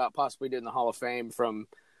talked about possibly doing the Hall of Fame from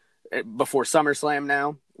before SummerSlam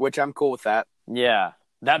now, which I'm cool with that. Yeah,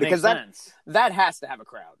 that makes sense. That has to have a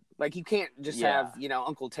crowd. Like, you can't just have, you know,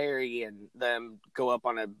 Uncle Terry and them go up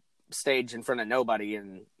on a stage in front of nobody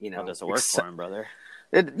and, you know. That doesn't work for him, brother.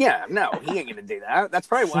 No, he ain't going to do that. That's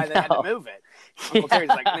probably why they had to move it. Uncle Terry's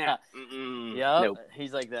like, man, Yeah, nope.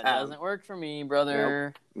 He's like, that doesn't work for me,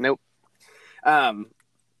 brother. Nope. I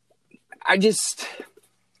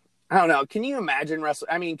don't know. Can you imagine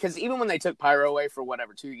I mean, because even when they took Pyro away for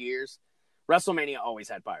 2 years, WrestleMania always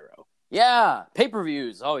had Pyro. Yeah,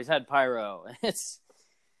 pay-per-views always had Pyro.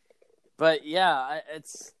 But yeah,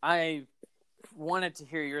 I wanted to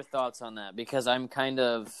hear your thoughts on that because I'm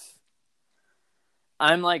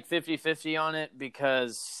like 50-50 on it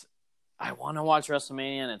because I want to watch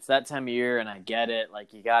WrestleMania and it's that time of year and I get it.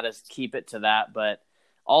 Like, you got to keep it to that. But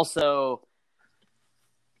also,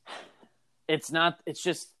 it's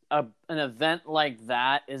just an event like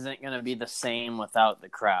that isn't going to be the same without the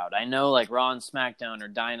crowd. I know like Raw and SmackDown or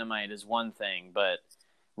Dynamite is one thing, but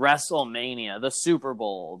WrestleMania, the Super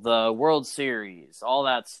Bowl, the World Series, all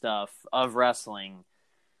that stuff of wrestling,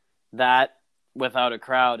 that without a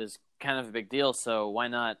crowd is kind of a big deal. So why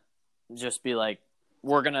not just be like,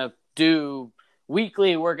 we're going to do a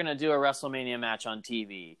WrestleMania match on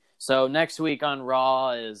TV. So next week on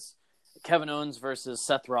Raw is Kevin Owens versus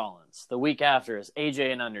Seth Rollins. The week after is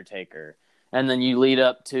AJ and Undertaker. And then you lead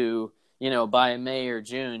up to, by May or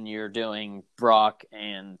June, you're doing Brock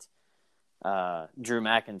and Drew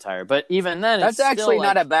McIntyre. But even then, that's actually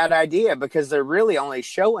not a bad idea because they're really only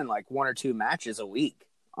showing like 1 or 2 matches a week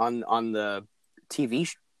on the TV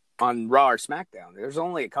on Raw or SmackDown. There's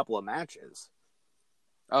only a couple of matches.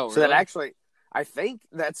 Oh, really? So that actually, I think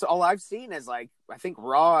that's all I've seen is like, I think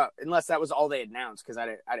Raw, unless that was all they announced, because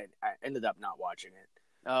I ended up not watching it.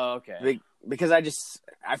 Oh, okay. Because I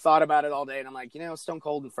thought about it all day and I'm like, Stone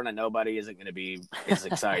Cold in front of nobody isn't going to be as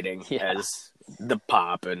exciting as the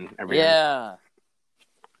pop and everything. Yeah.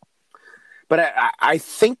 But I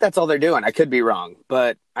think that's all they're doing. I could be wrong,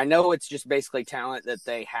 but I know it's just basically talent that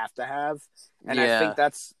they have to have. And I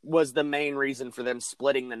think was the main reason for them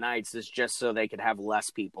splitting the nights is just so they could have less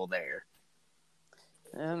people there.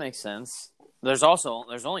 Yeah, that makes sense. There's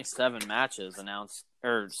only 7 matches announced,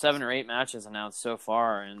 or 7 or 8 matches announced so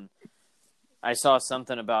far, and I saw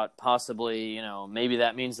something about possibly, maybe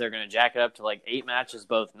that means they're going to jack it up to like 8 matches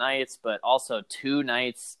both nights, but also 2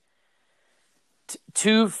 nights.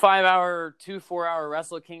 2 5-hour, 2 4-hour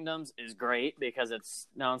Wrestle Kingdoms is great because it's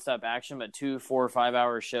nonstop action, but 2 4 or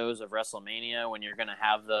 5-hour shows of WrestleMania when you're going to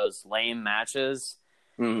have those lame matches,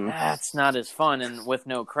 that's not as fun. And with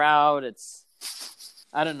no crowd,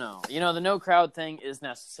 I don't know. The no crowd thing is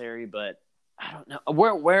necessary, but I don't know.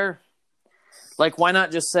 Where why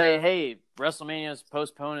not just say, hey, WrestleMania is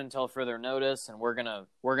postponed until further notice, and we're gonna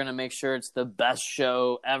make sure it's the best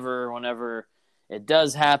show ever whenever it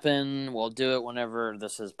does happen. We'll do it whenever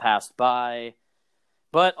this is passed by.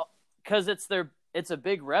 But because it's a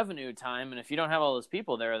big revenue time, and if you don't have all those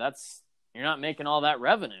people there, you're not making all that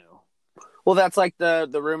revenue. Well, that's like the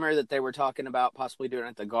rumor that they were talking about possibly doing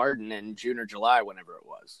at the Garden in June or July, whenever it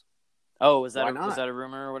was. Oh, was that a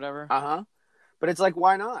rumor or whatever? Uh-huh. But it's like,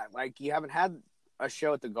 why not? Like, you haven't had a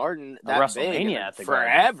show at the Garden that big at the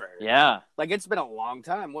forever. Garden. Yeah. Like, it's been a long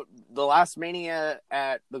time. The last Mania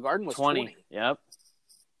at the Garden was 20. Yep.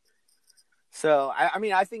 So, I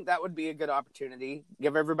mean, I think that would be a good opportunity.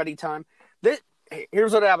 Give everybody time.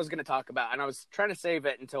 Here's what I was going to talk about, and I was trying to save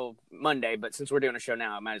it until Monday, but since we're doing a show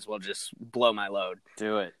now, I might as well just blow my load.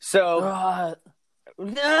 Do it. So,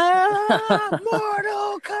 Mortal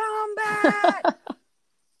Kombat!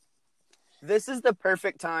 This is the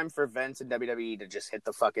perfect time for Vince and WWE to just hit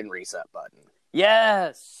the fucking reset button.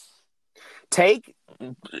 Yes!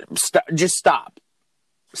 Just stop.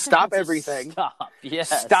 Stop everything. Stop,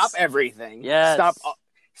 yes. Stop everything. Yes.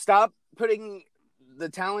 Stop putting the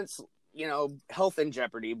talent's health in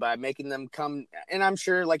jeopardy by making them come. And I'm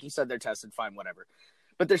sure, like you said, they're tested fine, whatever.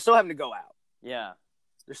 But they're still having to go out. Yeah.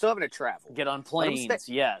 They're still having to travel. Get on planes,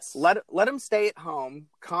 yes. Let them stay at home,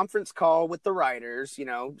 conference call with the writers,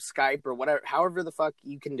 Skype or whatever, however the fuck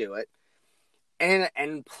you can do it.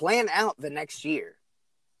 And plan out the next year.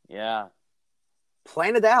 Yeah.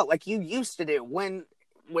 Plan it out like you used to do when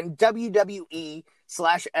WWE/F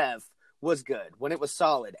was good, when it was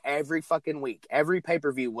solid every fucking week. Every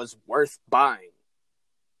pay-per-view was worth buying.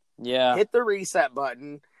 Yeah. Hit the reset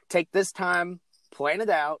button. Take this time, plan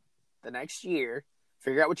it out the next year,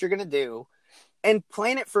 figure out what you're going to do, and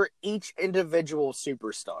plan it for each individual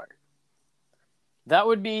superstar. That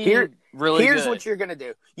would be really Here's good. What you're going to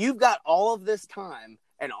do. You've got all of this time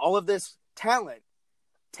and all of this talent.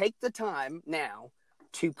 Take the time now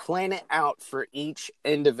to plan it out for each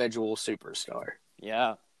individual superstar.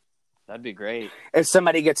 Yeah. That'd be great. If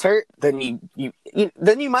somebody gets hurt, then you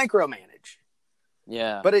micromanage.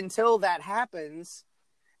 Yeah. But until that happens,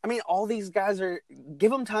 I mean, all these guys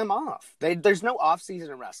give them time off. There's no off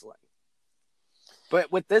season in wrestling.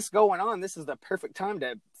 But with this going on, this is the perfect time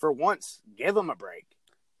to, for once, give him a break.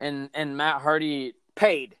 And Matt Hardy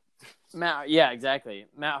paid. Yeah, exactly.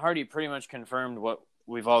 Matt Hardy pretty much confirmed what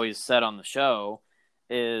we've always said on the show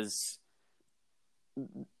is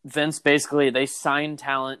Vince basically, they sign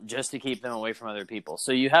talent just to keep them away from other people.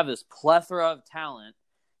 So you have this plethora of talent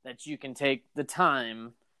that you can take the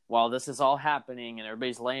time while this is all happening and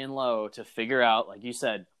everybody's laying low to figure out, like you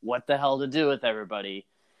said, what the hell to do with everybody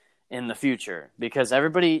in the future. Because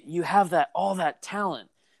everybody, you have all that talent.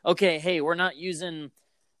 Okay, hey, we're not using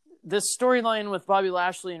this storyline with Bobby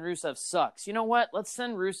Lashley and Rusev sucks. You know what? Let's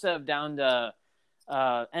send Rusev down to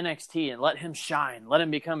NXT and let him shine. Let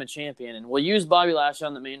him become a champion. And we'll use Bobby Lashley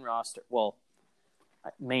on the main roster. Well,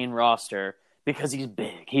 main roster because he's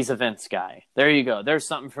big. He's a Vince guy. There you go. There's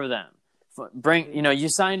something for them. You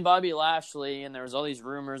signed Bobby Lashley, and there was all these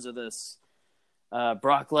rumors of this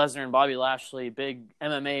Brock Lesnar and Bobby Lashley big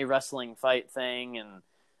MMA wrestling fight thing, and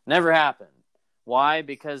never happened. Why?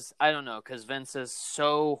 Because, I don't know, because Vince is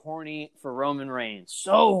so horny for Roman Reigns.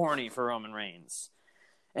 So horny for Roman Reigns.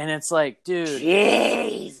 And it's like, dude.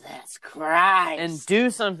 Jesus Christ. And do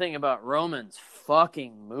something about Roman's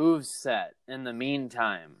fucking moveset in the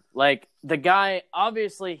meantime. Like, the guy,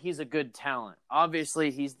 obviously, he's a good talent. Obviously,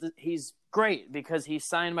 he's great because he's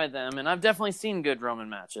signed by them. And I've definitely seen good Roman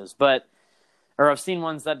matches. Or I've seen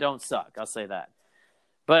ones that don't suck. I'll say that.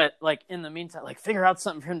 But, like, in the meantime, like, figure out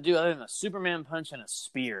something for him to do other than a Superman punch and a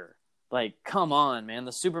spear. Like, come on, man.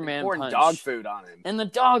 The Superman punch. Pouring dog food on him. And the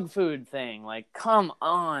dog food thing. Like, come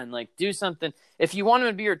on. Like, do something. If you want him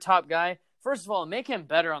to be your top guy, first of all, make him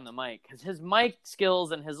better on the mic. Because his mic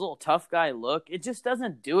skills and his little tough guy look, it just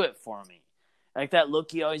doesn't do it for me. Like, that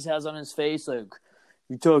look he always has on his face, like,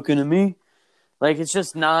 you talking to me? Like, it's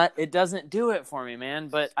just not, it doesn't do it for me, man.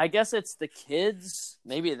 But I guess it's the kids.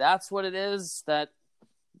 Maybe that's what it is.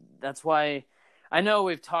 That's why I know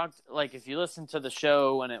we've talked, like, if you listen to the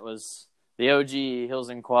show when it was the OG Heels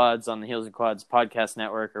and Quads on the Heels and Quads podcast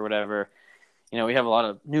network or whatever, we have a lot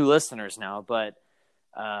of new listeners now, but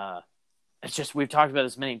it's just, we've talked about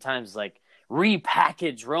this many times, like,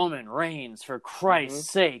 repackage Roman Reigns for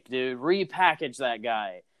Christ's sake, dude. Repackage that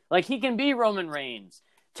guy. Like, he can be Roman Reigns.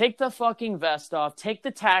 Take the fucking vest off. Take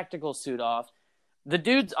the tactical suit off. The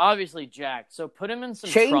dude's obviously jacked, so put him in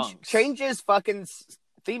some trunks. Change his fucking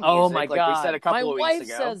theme music, oh my God. We said a couple of weeks ago. My wife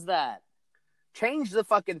says that. Change the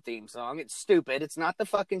fucking theme song. It's stupid. It's not the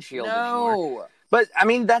fucking Shield anymore. But, I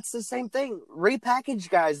mean, that's the same thing. Repackage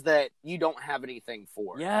guys that you don't have anything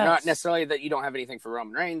for. Yes. Not necessarily that you don't have anything for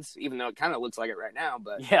Roman Reigns, even though it kind of looks like it right now.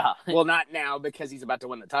 But yeah. Well, not now because he's about to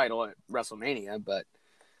win the title at WrestleMania. But,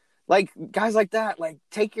 like, guys like that, like,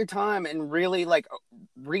 take your time and really, like,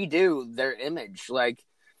 redo their image. Like,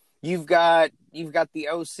 You've got the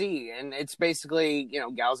OC, and it's basically,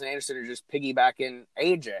 Gallows and Anderson are just piggybacking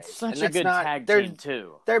AJ. Such a good tag team,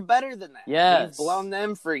 too. They're better than that. Yes. We've blown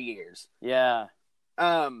them for years. Yeah.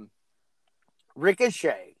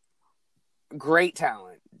 Ricochet, great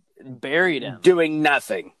talent. Buried him. Doing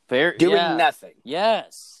nothing. Nothing.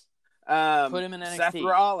 Yes. Put him in NXT. Seth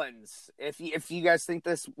Rollins. If you guys think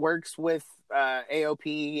this works with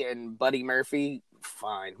AOP and Buddy Murphy,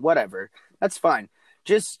 fine. Whatever. That's fine.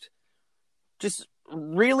 Just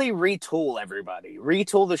really retool everybody.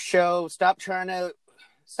 Retool the show. Stop trying to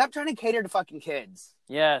cater to fucking kids.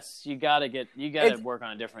 Yes, you gotta work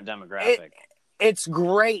on a different demographic. It's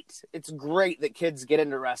great. It's great that kids get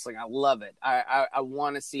into wrestling. I love it. I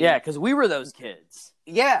want to see. Yeah, because we were those kids.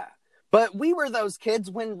 Yeah. But we were those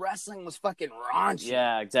kids when wrestling was fucking raunchy.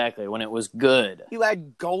 Yeah, exactly. When it was good. You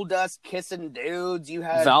had Goldust kissing dudes. You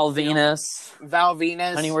had Val Venus.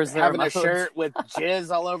 Honey, where's there having a shirt with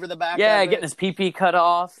jizz all over the back. Yeah, getting his pee-pee cut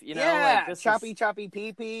off. Choppy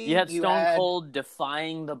pee-pee. You had Stone Cold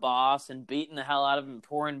defying the boss and beating the hell out of him,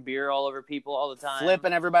 pouring beer all over people all the time,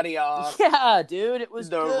 flipping everybody off. Yeah, dude, it was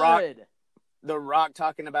good. The Rock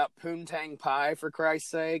talking about Poontang Pie, for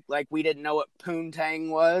Christ's sake. Like, we didn't know what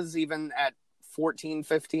Poontang was, even at 14,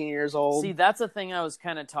 15 years old. See, that's a thing I was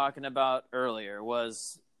kind of talking about earlier,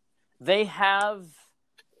 was they have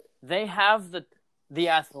the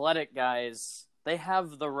athletic guys. They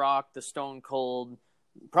have The Rock, the Stone Cold,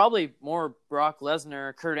 probably more Brock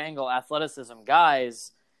Lesnar, Kurt Angle athleticism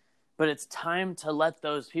guys, but it's time to let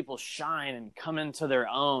those people shine and come into their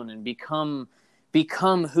own and become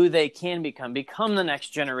who they can become the next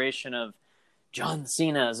generation of John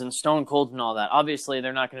Cena's and Stone Cold and all that. Obviously,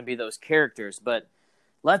 they're not going to be those characters, but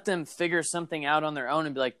let them figure something out on their own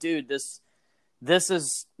and be like, dude, this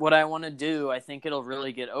is what I want to do. I think it'll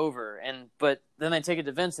really get over. But then they take it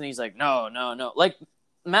to Vince, and he's like, no. Like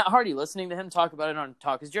Matt Hardy, listening to him talk about it on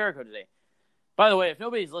Talk is Jericho today. By the way, if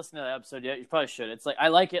nobody's listened to that episode yet, you probably should. It's like I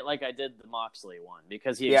like it like I did the Moxley one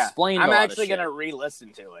because he explained. I'm a lot actually of shit. Gonna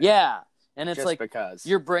re-listen to it. Yeah, and it's just like because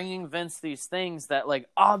you're bringing Vince these things that like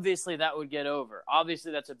obviously that would get over.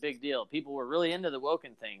 Obviously that's a big deal. People were really into the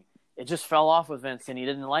Woken thing. It just fell off with Vince and he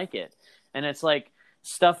didn't like it. And it's like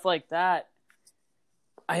stuff like that.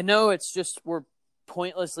 I know it's just we're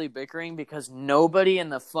pointlessly bickering because nobody in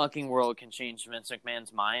the fucking world can change Vince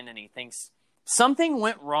McMahon's mind, and he thinks something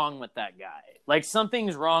went wrong with that guy. Like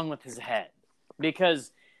something's wrong with his head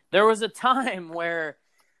because there was a time where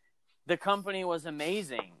the company was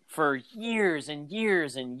amazing for years and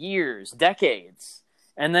years and years, decades.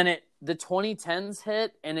 And then the 2010s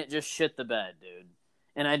hit and it just shit the bed, dude.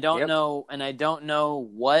 And I don't know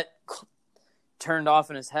what turned off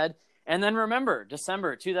in his head. And then remember,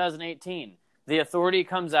 December 2018, the Authority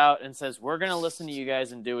comes out and says, "We're going to listen to you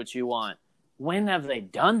guys and do what you want." When have they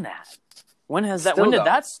done that? When did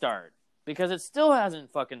that start? Because it still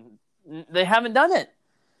hasn't they haven't done it.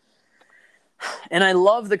 And I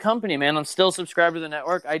love the company, man. I'm still subscribed to the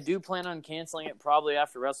network. I do plan on canceling it probably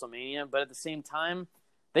after WrestleMania, but at the same time,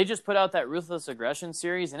 they just put out that Ruthless Aggression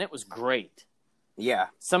series, and it was great. Yeah.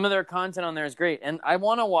 Some of their content on there is great. And I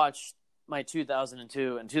want to watch my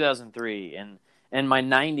 2002 and 2003 and my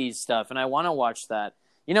 90s stuff, and I want to watch that.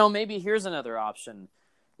 You know, maybe here's another option.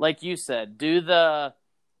 Like you said, do the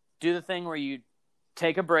thing where you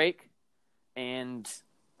take a break and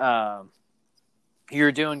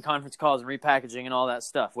you're doing conference calls and repackaging and all that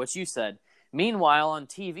stuff, which you said. Meanwhile, on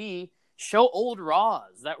TV, show old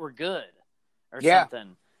Raws that were good or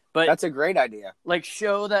something. But that's a great idea. Like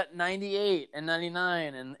show that 98 and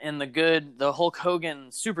 99 and the Hulk Hogan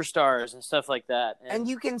superstars and stuff like that. And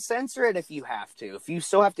you can censor it if you have to. If you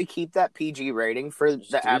still have to keep that PG rating for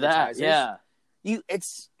the advertisers.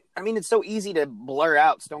 It's so easy to blur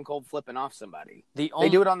out Stone Cold flipping off somebody. They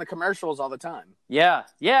do it on the commercials all the time. Yeah.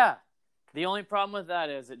 Yeah. The only problem with that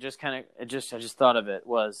is I just thought of it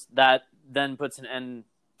was that then puts an end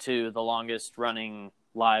to the longest running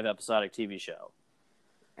live episodic TV show.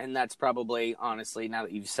 And that's probably, honestly, now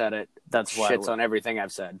that you've said it, that's why shits on everything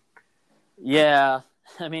I've said. Yeah.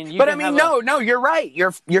 I mean, no, you're right.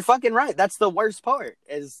 You're fucking right. That's the worst part.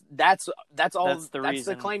 That's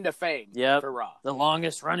the claim to fame for Raw. The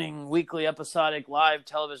longest running weekly episodic live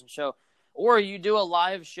television show. Or you do a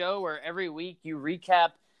live show where every week you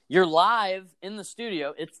recap. You're live in the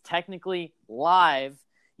studio. It's technically live.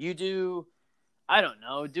 You do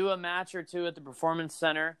a match or two at the Performance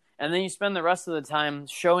Center. And then you spend the rest of the time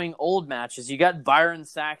showing old matches. You got Byron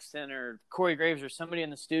Saxton or Corey Graves or somebody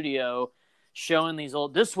in the studio showing these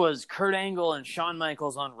old... This was Kurt Angle and Shawn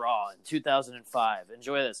Michaels on Raw in 2005.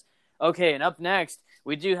 Enjoy this. Okay, and up next,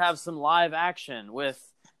 we do have some live action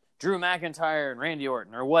with Drew McIntyre and Randy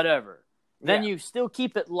Orton or whatever. Then you still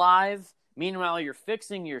keep it live. Meanwhile, you're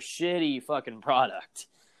fixing your shitty fucking product.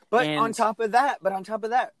 But on top of that,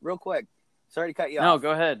 real quick. Sorry to cut you off. No,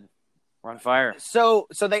 go ahead. We're on fire. So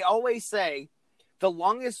they always say the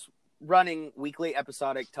longest running weekly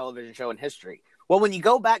episodic television show in history. Well, when you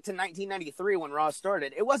go back to 1993 when Raw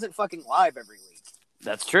started, it wasn't fucking live every week.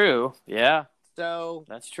 That's true. Yeah. So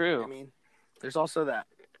that's true. I mean, there's also that.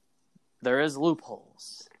 There is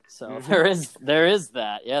loopholes. So there is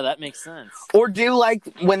that. Yeah, that makes sense. Or do like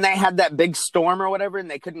when they had that big storm or whatever and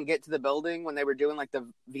they couldn't get to the building when they were doing like the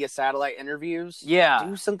via satellite interviews. Yeah.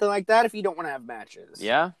 Do something like that if you don't want to have matches.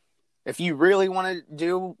 Yeah. If you really want to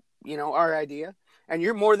do, our idea, and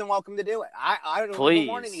you're more than welcome to do it. I don't even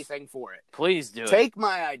want anything for it. Please do it. Take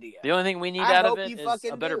my idea. The only thing we need out of it is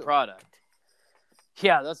a better product.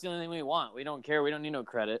 Yeah, that's the only thing we want. We don't care. We don't need no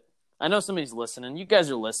credit. I know somebody's listening. You guys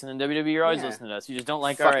are listening. WWE, you're always listening to us. You just don't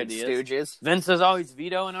like our ideas. Stooges. Vince is always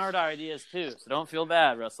vetoing our ideas, too. So don't feel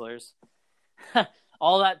bad, wrestlers.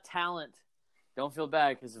 All that talent. Don't feel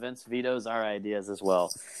bad because Vince vetoes our ideas as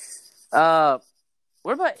well.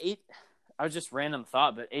 What about I was just random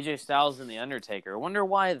thought, but AJ Styles and The Undertaker. I wonder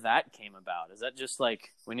why that came about. Is that just like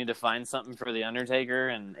we need to find something for The Undertaker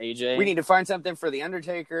and AJ? We need to find something for The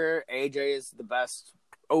Undertaker. AJ is the best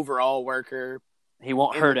overall worker. He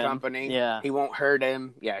won't hurt him. Company. Yeah, he won't hurt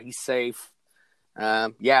him. Yeah, he's safe. I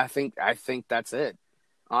think that's it.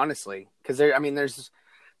 Honestly, because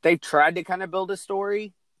they've tried to kind of build a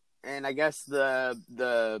story, and I guess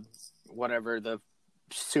the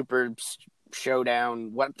Super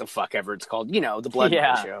Showdown, what the fuck ever it's called, the Blood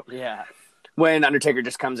Money show. Yeah. When Undertaker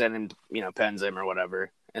just comes in and, pens him or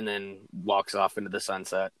whatever, and then walks off into the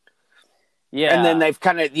sunset. Yeah. And then they've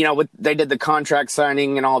kind of, they did the contract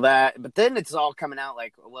signing and all that, but then it's all coming out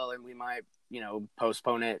like, well, and we might,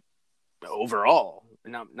 postpone it overall,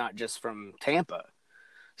 not just from Tampa.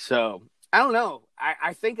 So, I don't know.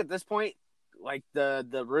 I think at this point, like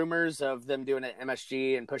the rumors of them doing it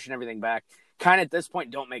MSG and pushing everything back kind of at this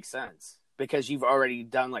point don't make sense because you've already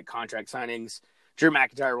done like contract signings. Drew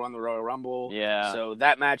McIntyre won the Royal Rumble. Yeah. So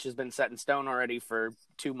that match has been set in stone already for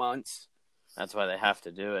 2 months. That's why they have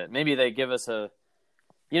to do it. Maybe they give us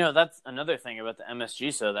that's another thing about the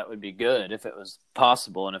MSG show that would be good if it was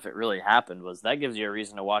possible and if it really happened was that gives you a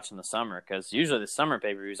reason to watch in the summer because usually the summer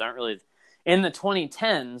pay-per-views aren't really – in the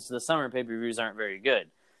 2010s, the summer pay-per-views aren't very good.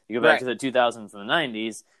 You go back to the 2000s and the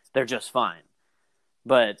 90s, they're just fine.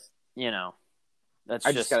 But, that's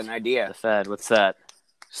I just got an idea. The Fed. What's that?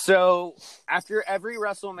 So after every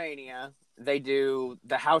WrestleMania, they do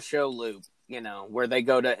the house show loop, where they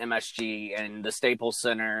go to MSG and the Staples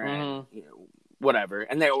Center and, whatever.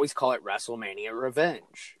 And they always call it WrestleMania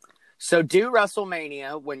Revenge. So do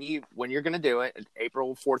WrestleMania when you're going to do it,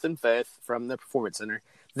 April 4th and 5th from the Performance Center.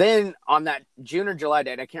 Then on that June or July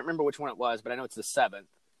date, I can't remember which one it was, but I know it's the 7th.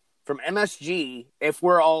 From MSG, if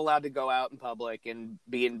we're all allowed to go out in public and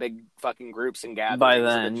be in big fucking groups and gatherings. By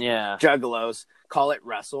then, yeah. Juggalos, call it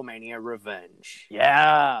WrestleMania Revenge.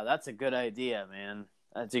 Yeah, that's a good idea, man.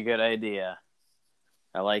 That's a good idea.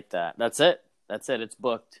 I like that. That's it. It's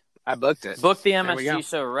booked. I booked it. Book the MSG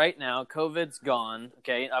show right now. COVID's gone.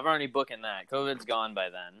 Okay, I've already booking that. COVID's gone by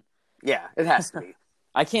then. Yeah, it has to be.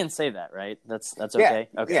 I can't say that, right? That's okay?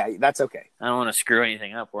 Yeah, okay. Yeah, that's okay. I don't want to screw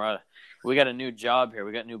anything up. We got a new job here.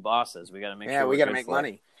 We got new bosses. We got to make sure. Yeah, we got to make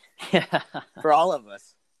money. Yeah, for all of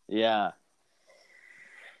us. Yeah.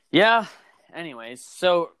 Yeah. Anyways,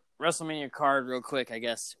 so WrestleMania card, real quick. I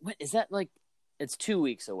guess what is that like? It's 2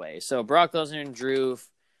 weeks away. So Brock Lesnar and Drew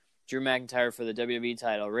McIntyre for the WWE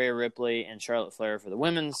title, Rhea Ripley and Charlotte Flair for the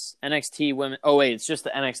women's NXT women. Oh wait, it's just the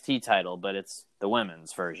NXT title, but it's the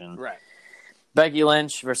women's version. Right. Becky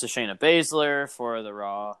Lynch versus Shayna Baszler for the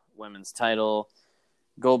Raw women's title.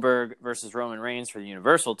 Goldberg versus Roman Reigns for the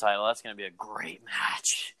Universal title. That's going to be a great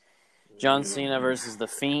match. John Cena versus The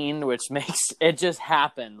Fiend, which makes it just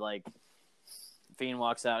happened. Like, Fiend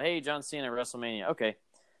walks out, hey, John Cena, WrestleMania. Okay.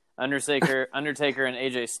 Undertaker and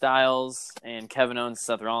AJ Styles and Kevin Owens,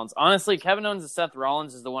 Seth Rollins. Honestly, Kevin Owens and Seth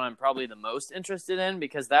Rollins is the one I'm probably the most interested in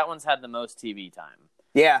because that one's had the most TV time.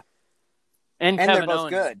 Yeah. And Kevin they're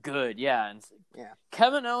Owens both is good. Yeah. And yeah.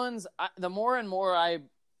 Kevin Owens, the more and more I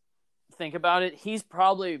think about it, he's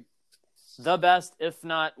probably the best, if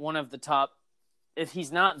not one of the top. If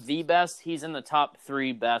he's not the best, he's in the top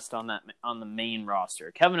 3 best on the main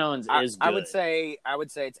roster. Kevin Owens is good. I would say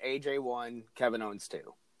it's AJ 1, Kevin Owens 2.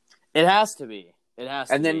 It has to be. It has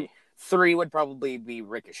to be. And then 3 would probably be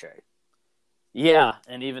Ricochet. Yeah,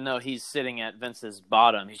 and even though he's sitting at Vince's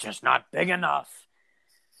bottom, he's just not big enough.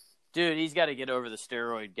 Dude, he's got to get over the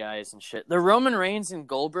steroid guys and shit. The Roman Reigns and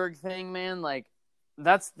Goldberg thing, man, like,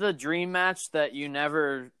 that's the dream match that you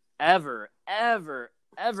never, ever, ever,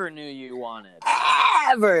 ever knew you wanted.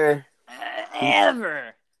 Ever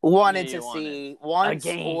wanted to see once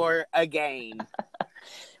or again.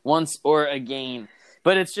 Once or again.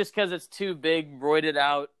 But it's just because it's 2 big, roided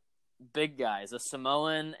out big guys. A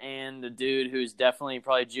Samoan and a dude who's definitely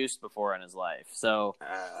probably juiced before in his life. So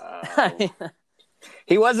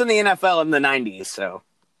he was in the NFL in the 90s, so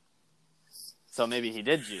maybe he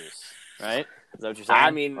did juice, right? Is that what you're saying?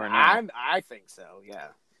 I mean, I think so, yeah.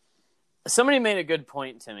 Somebody made a good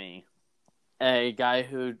point to me. A guy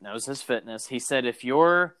who knows his fitness. He said if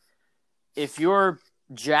you're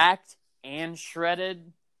jacked and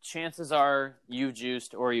shredded, chances are you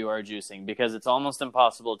juiced or you are juicing because it's almost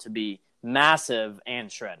impossible to be massive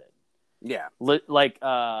and shredded. Yeah.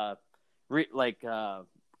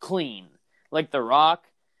 Clean. Like The Rock,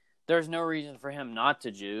 there's no reason for him not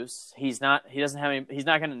to juice. He's not going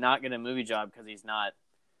to not get a movie job because he's not.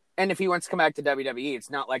 And if he wants to come back to WWE, it's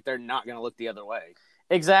not like they're not going to look the other way.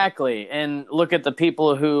 Exactly. And look at the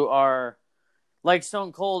people who are like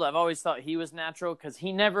Stone Cold. I've always thought he was natural because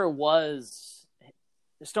he never was.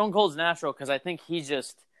 Stone Cold's natural because I think he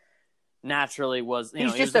just naturally was.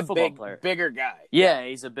 He's just a bigger guy. Yeah,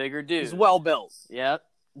 he's a bigger dude. He's well built. Yeah.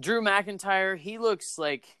 Drew McIntyre, he looks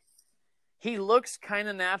kind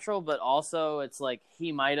of natural, but also it's like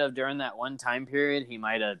he might have during that one time period, he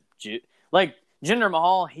might have like Jinder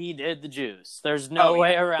Mahal, he did the juice. There's no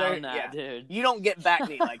way around that, dude. You don't get back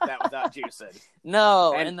knee like that without juicing.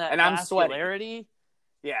 No, and that I'm vascularity.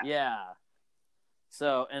 Yeah. Yeah.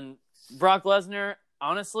 So, and Brock Lesnar,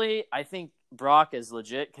 honestly, I think Brock is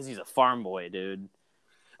legit because he's a farm boy, dude.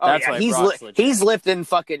 That's why he's lifting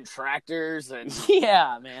fucking tractors and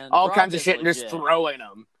yeah, man, all Brock kinds of shit legit. And just throwing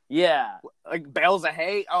them. Yeah, like bales of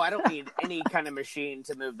hay. Oh, I don't need any kind of machine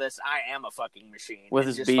to move this. I am a fucking machine. With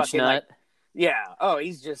his beech nut. Yeah. Oh,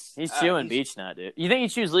 he's chewing beech nut, dude. You think he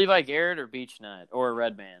chews Levi Garrett or beech nut or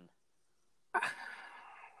Redman?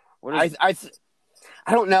 I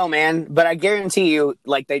don't know, man, but I guarantee you,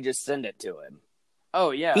 like, they just send it to him.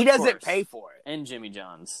 Oh yeah, he doesn't pay for it. And Jimmy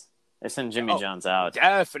John's, they send Jimmy John's out.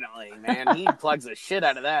 Definitely, man. He plugs the shit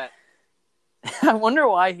out of that. I wonder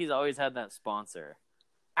why he's always had that sponsor.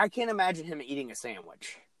 I can't imagine him eating a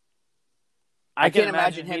sandwich. I can't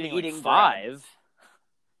imagine him eating like 5. Bread.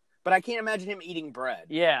 But I can't imagine him eating bread.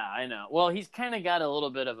 Yeah, I know. Well, he's kind of got a little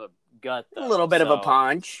bit of a gut, though, a little bit of a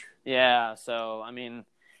punch. Yeah, so I mean,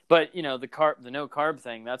 but you know, the no carb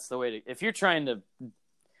thing. That's the way to. If you're trying to,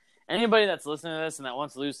 anybody that's listening to this and that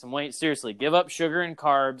wants to lose some weight, seriously, give up sugar and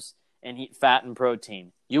carbs and eat fat and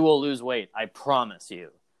protein. You will lose weight. I promise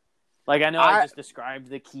you. Like I know I just described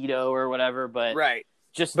the keto or whatever, but right.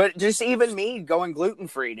 Just even me going gluten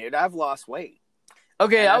free, dude. I've lost weight.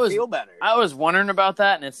 Okay, I feel better. I was wondering about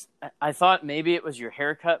that, and I thought maybe it was your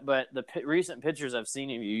haircut, but the recent pictures I've seen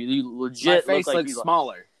of you legit my face look like looks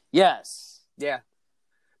smaller. Yes. Yeah.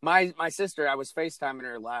 My sister, I was FaceTiming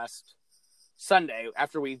her last Sunday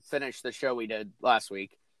after we finished the show we did last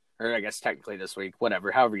week, or I guess technically this week,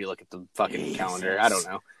 whatever. However you look at the fucking calendar, I don't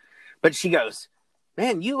know. But she goes,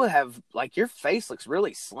 "Man, you have like your face looks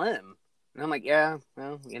really slim." And I'm like, yeah,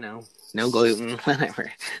 well, you know, no gluten, whatever.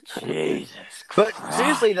 Jesus But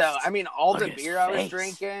seriously, though, I mean, all the beer I was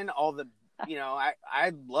drinking, all the, you know,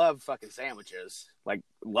 I love fucking sandwiches. Like,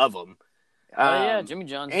 love them. Oh, yeah, Jimmy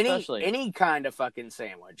John's especially. Any kind of fucking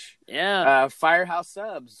sandwich. Yeah. Firehouse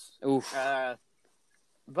Subs. Oof.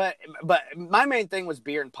 But my main thing was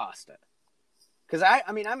beer and pasta. Because,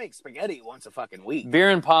 I mean, I make spaghetti once a fucking week. Beer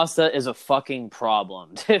and pasta is a fucking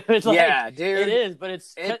problem, dude. It's like, yeah, dude. It is, but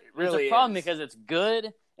it's really a problem because it's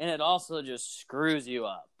good, and it also just screws you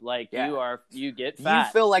up. Like, you get fat.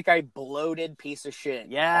 You feel like a bloated piece of shit all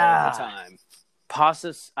the time.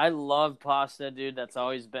 Pasta, I love pasta, dude. That's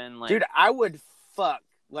always been, like... Dude, I would fuck,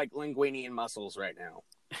 like, linguine and mussels right now.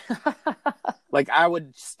 Like, I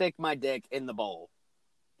would stick my dick in the bowl.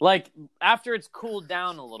 Like, after it's cooled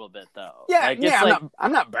down a little bit, though. Yeah, like, yeah,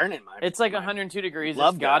 I'm not burning my... It's like 102 degrees.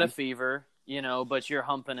 It's got a fever, you know, but you're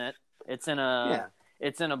humping it. It's in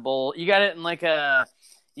a bowl. You got it in like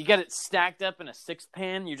you got it stacked up in a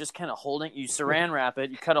 6-pan. You're just kind of holding... You saran wrap it.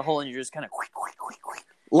 You cut a hole, and you're just kind of...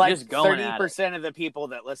 Like, 30% of the people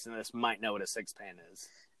that listen to this might know what a 6-pan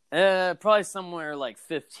is. Probably somewhere like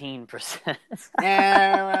 15%.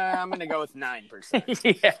 I'm going to go with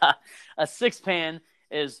 9%. Yeah. A 6-pan...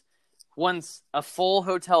 is once a full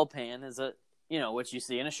hotel pan is what you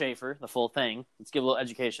see in a Schaefer, the full thing. Let's give a little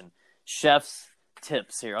education. Chef's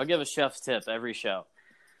tips here. I'll give a chef's tip every show.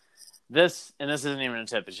 This isn't even a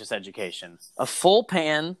tip, it's just education. A full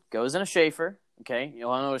pan goes in a Schaefer, okay? You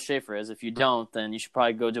want to know what a Schaefer is. If you don't, then you should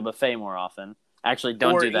probably go to a buffet more often. Actually,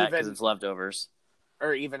 don't do that because it's leftovers.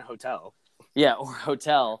 Or even hotel. Yeah, or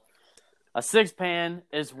hotel. A 6-pan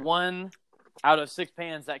is one out of 6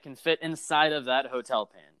 pans that can fit inside of that hotel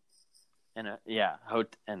pan.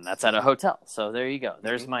 And that's at a hotel. So there you go.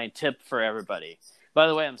 There's my tip for everybody. By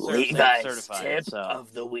the way, I'm certified. Tip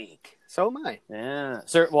of the week. So am I. Yeah.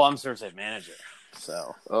 I'm certified manager.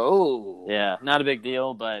 So. Oh. Yeah. Not a big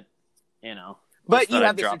deal, but, you know. But you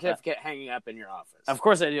have the certificate hanging up in your office. Of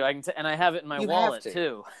course I do. And I have it in my wallet,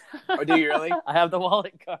 too. Oh, do you really? I have the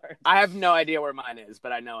wallet card. I have no idea where mine is,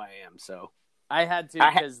 but I know I am, so. I had to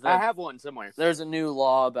because I have one somewhere. There's a new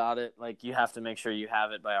law about it. Like, you have to make sure you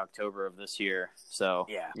have it by October of this year. So,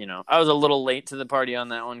 you know, I was a little late to the party on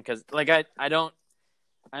that one because, like,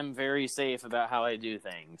 I'm very safe about how I do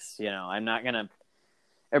things. You know, I'm not going to,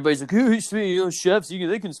 everybody's like, chefs,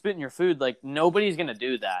 they can spit in your food. Like, nobody's going to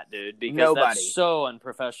do that, dude, because that's so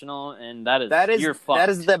unprofessional, and you're fucked. That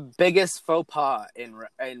is the biggest faux pas in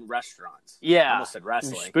restaurants. Yeah. I almost said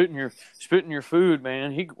wrestling. Spitting your food,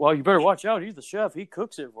 man. You better watch out. He's the chef. He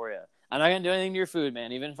cooks it for you. I'm not going to do anything to your food,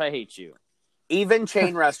 man, even if I hate you. Even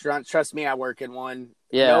chain restaurants, trust me, I work in one.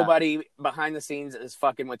 Yeah. Nobody behind the scenes is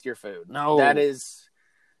fucking with your food. No.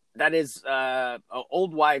 That is an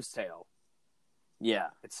old wives' tale. Yeah,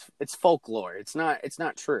 it's folklore. It's not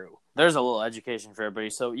true. There's a little education for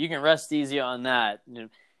everybody, so you can rest easy on that.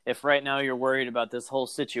 If right now you're worried about this whole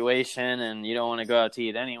situation and you don't want to go out to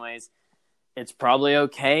eat anyways, it's probably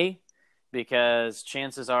okay because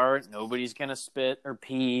chances are nobody's gonna spit or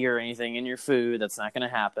pee or anything in your food. That's not gonna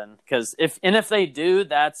happen. Because if they do,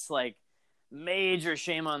 that's like major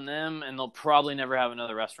shame on them, and they'll probably never have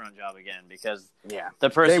another restaurant job again because the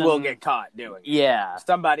person they will get caught doing it. Yeah,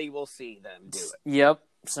 somebody will see them do it. Yep,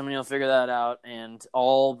 somebody will figure that out, and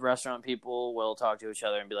all restaurant people will talk to each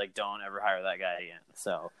other and be like, "Don't ever hire that guy again."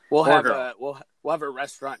 So we'll have a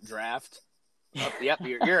restaurant draft. Yep,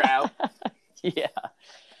 you're out. Yeah,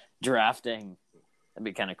 drafting, that'd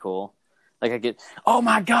be kind of cool. Like I get, oh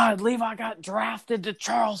my God, Levi got drafted to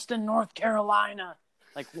Charleston, North Carolina.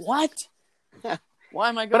 Like what? Why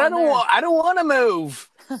am I going? But I don't want to move.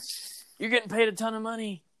 You're getting paid a ton of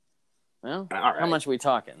money. Well, right. How much are we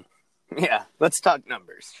talking? Yeah, let's talk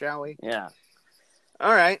numbers, shall we? Yeah.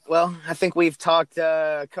 All right. Well, I think we've talked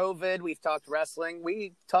COVID. We've talked wrestling.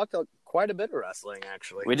 We talked quite a bit of wrestling,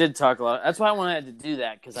 actually. We did talk a lot. That's why I wanted to do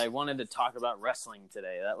that, because I wanted to talk about wrestling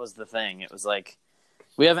today. That was the thing. It was like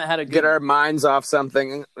we haven't had a good... Get our minds off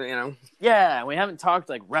something, you know? Yeah, we haven't talked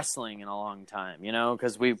like wrestling in a long time, you know,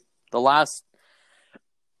 because the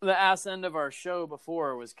ass end of our show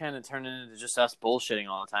before was kind of turning into just us bullshitting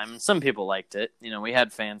all the time. And some people liked it. You know, we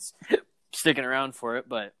had fans sticking around for it,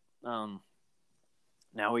 but now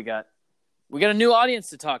we got a new audience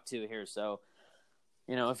to talk to here. So,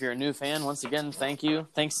 you know, if you're a new fan, once again, thank you.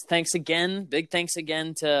 Thanks again. Big thanks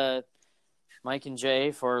again to Mike and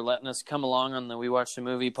Jay for letting us come along on the We Watched a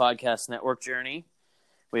Movie podcast network journey.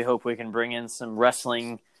 We hope we can bring in some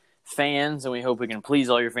wrestling fans, and we hope we can please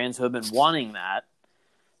all your fans who have been wanting that.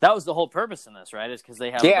 That was the whole purpose in this, right? Is because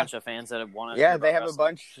they have a bunch of fans that have wanted. Yeah, they have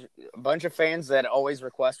a bunch of fans that always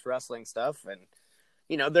request wrestling stuff, and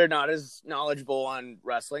you know they're not as knowledgeable on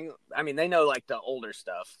wrestling. I mean, they know like the older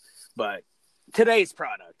stuff, but today's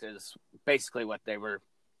product is basically what they were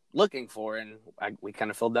looking for, and we kind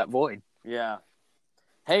of filled that void. Yeah.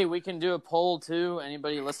 Hey, we can do a poll too.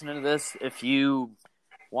 Anybody listening to this, if you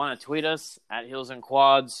want to tweet us at Heels and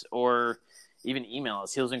Quads, or even email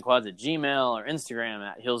us, heelsandquads@gmail.com, or Instagram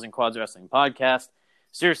at Heels and Quads Wrestling Podcast.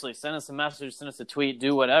 Seriously, send us a message, send us a tweet,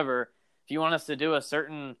 do whatever. If you want us to do a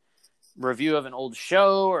certain review of an old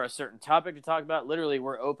show or a certain topic to talk about, literally,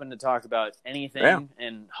 we're open to talk about anything. Yeah.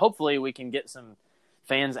 And hopefully we can get some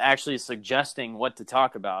fans actually suggesting what to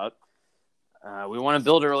talk about. We want to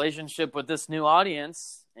build a relationship with this new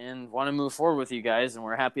audience and want to move forward with you guys. And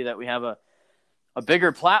we're happy that we have a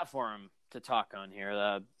bigger platform to talk on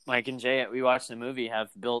here. Mike and Jay at We Watched the Movie have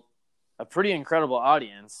built a pretty incredible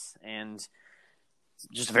audience, and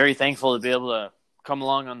just very thankful to be able to come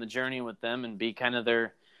along on the journey with them and be kind of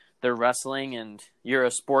their wrestling. And you're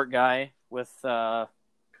a sport guy with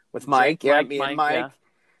Mike. Yeah, me and Mike.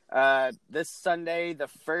 Yeah. This Sunday, the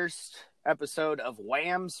first episode of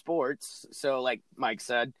Wham Sports. So like Mike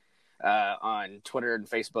said, on Twitter and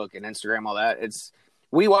Facebook and Instagram, all that, it's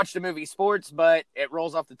We Watched a Movie Sports, but it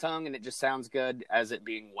rolls off the tongue and it just sounds good as it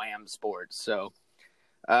being Wham Sports. So,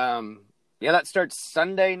 that starts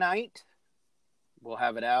Sunday night. We'll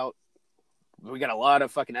have it out. We got a lot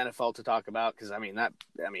of fucking NFL to talk about because, I'm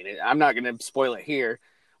not going to spoil it here,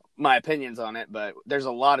 my opinions on it, but there's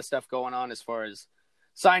a lot of stuff going on as far as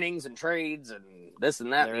signings and trades and this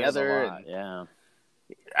and that and the other. Yeah.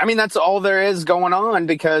 I mean, that's all there is going on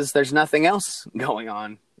because there's nothing else going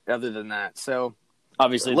on other than that. So,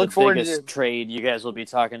 obviously, the biggest trade you guys will be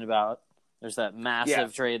talking about. There's that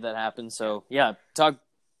massive trade that happened. So, talk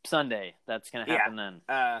Sunday. That's going to happen then.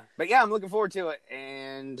 But, I'm looking forward to it.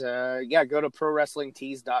 And, go to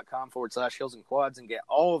prowrestlingtees.com/Heels and Quads and get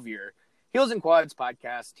all of your Heels and Quads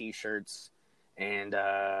podcast T-shirts. And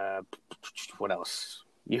what else?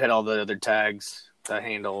 You had all the other tags, the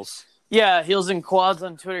handles. Yeah, Heels and Quads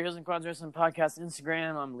on Twitter, Heels and Quads Wrestling Podcast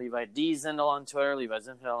Instagram. I'm Levi D. Zindel on Twitter, Levi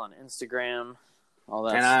Zindel on Instagram. All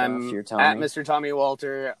that and stuff. I'm at Mr. Tommy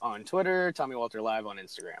Walter on Twitter, Tommy Walter Live on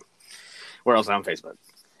Instagram. Where else? On Facebook.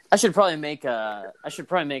 I should probably make a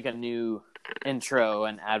new intro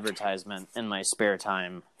and advertisement in my spare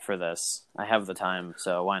time for this. I have the time,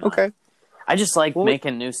 so why not? Okay. I just like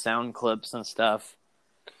making new sound clips and stuff.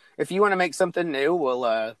 If you want to make something new,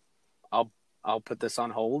 I'll put this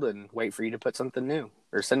on hold and wait for you to put something new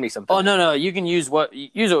or send me something. Oh, no. You can use what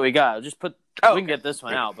we got. Just put. We can get this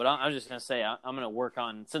one out, but I'm just gonna say I'm gonna work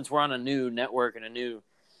on, since we're on a new network and a new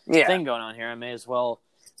thing going on here. I may as well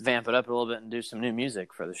vamp it up a little bit and do some new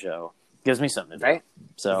music for the show. Gives me something to do. Right.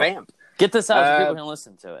 So vamp. Get this out so people can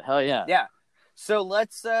listen to it. Hell yeah. Yeah. So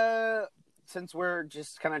let's since we're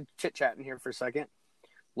just kind of chit chatting here for a second,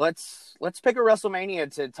 let's pick a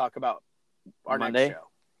WrestleMania to talk about our Monday? next show.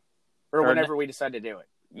 Or whenever we decide to do it.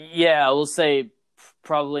 Yeah, we'll say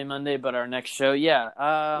probably Monday, but our next show,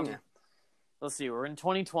 Let's see. We're in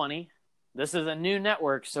 2020. This is a new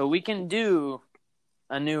network, so we can do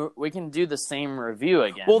the same review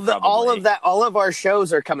again. Well, all of our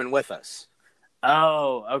shows are coming with us.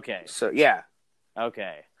 Oh, okay. So yeah.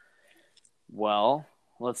 Okay. Well,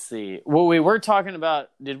 let's see. Well, we were talking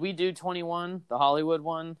about. Did we do 21, the Hollywood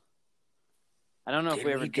one? I don't know if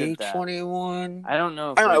we ever did that. 21. I don't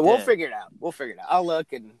know. I don't know. We'll figure it out. I'll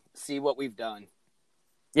look and see what we've done.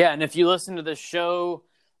 Yeah, and if you listen to this show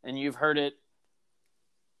and you've heard it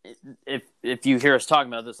if you hear us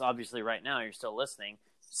talking about this, obviously right now you're still listening.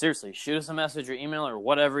 Seriously, shoot us a message or email or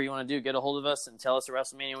whatever you want to do. Get a hold of us and tell us the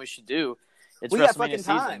WrestleMania we should do. It's we WrestleMania got fucking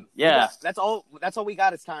season. Time. Yeah, that's all we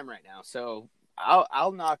got is time right now. So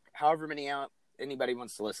I'll knock however many out anybody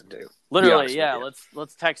wants to listen to. Literally, yeah.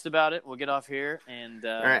 Let's text about it. We'll get off here, and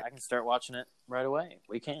right. I can start watching it right away.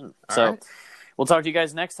 We can. All so right. We'll talk to you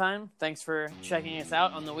guys next time. Thanks for checking us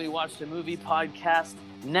out on the We Watched a Movie Podcast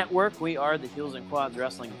Network. We are the Heels and Quads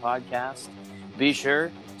Wrestling Podcast. Be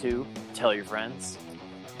sure to tell your friends.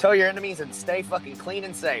 Tell your enemies and stay fucking clean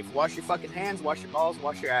and safe. Wash your fucking hands, wash your balls,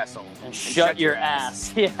 wash your asshole. And shut your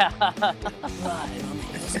ass. Yeah. Live on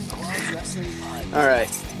the Heels and Quads Wrestling Podcast. All right.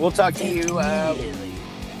 We'll talk to you. Immediately.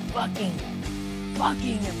 Fucking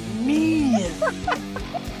immediately.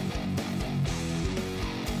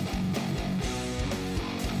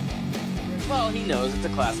 Well, he knows it's a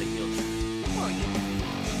classic heel trick.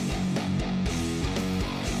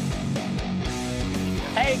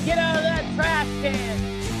 Hey, get out of that trash can!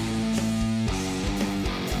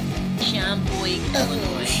 Schaumburg,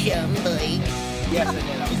 Illinois. Schaumburg. Yes, I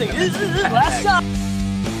did. He's like, this is last stop!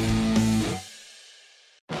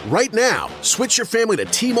 Right now, switch your family to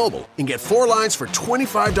T-Mobile and get 4 lines for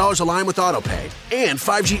 $25 a line with AutoPay and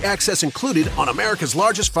 5G access included on America's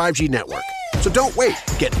largest 5G network. So don't wait.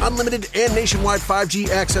 Get unlimited and nationwide 5G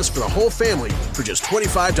access for the whole family for just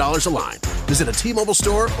 $25 a line. Visit a T-Mobile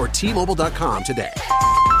store or T-Mobile.com today.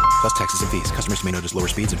 Plus taxes and fees. Customers may notice lower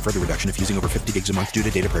speeds and further reduction if using over 50 gigs a month due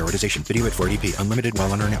to data prioritization. Video at 480p. Unlimited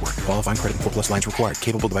while on our network. Qualifying credit and 4+ lines required.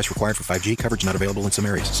 Capable device required for 5G. Coverage not available in some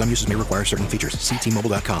areas. Some uses may require certain features. See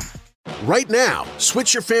T-Mobile.com. Right now,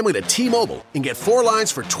 switch your family to T-Mobile and get 4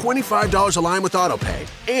 lines for $25 a line with AutoPay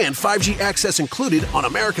and 5G access included on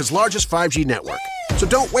America's largest 5G network. So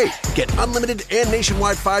don't wait. Get unlimited and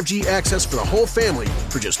nationwide 5G access for the whole family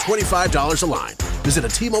for just $25 a line. Visit a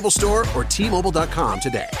T-Mobile store or T-Mobile.com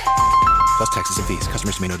today. Plus taxes and fees.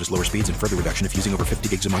 Customers may notice lower speeds and further reduction if using over 50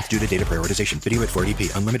 gigs a month due to data prioritization. Video at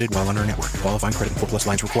 480p. Unlimited while on our network. Qualifying credit and 4+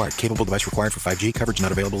 lines required. Capable device required for 5G. Coverage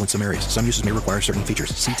not available in some areas. Some uses may require certain features.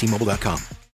 See T-Mobile.com.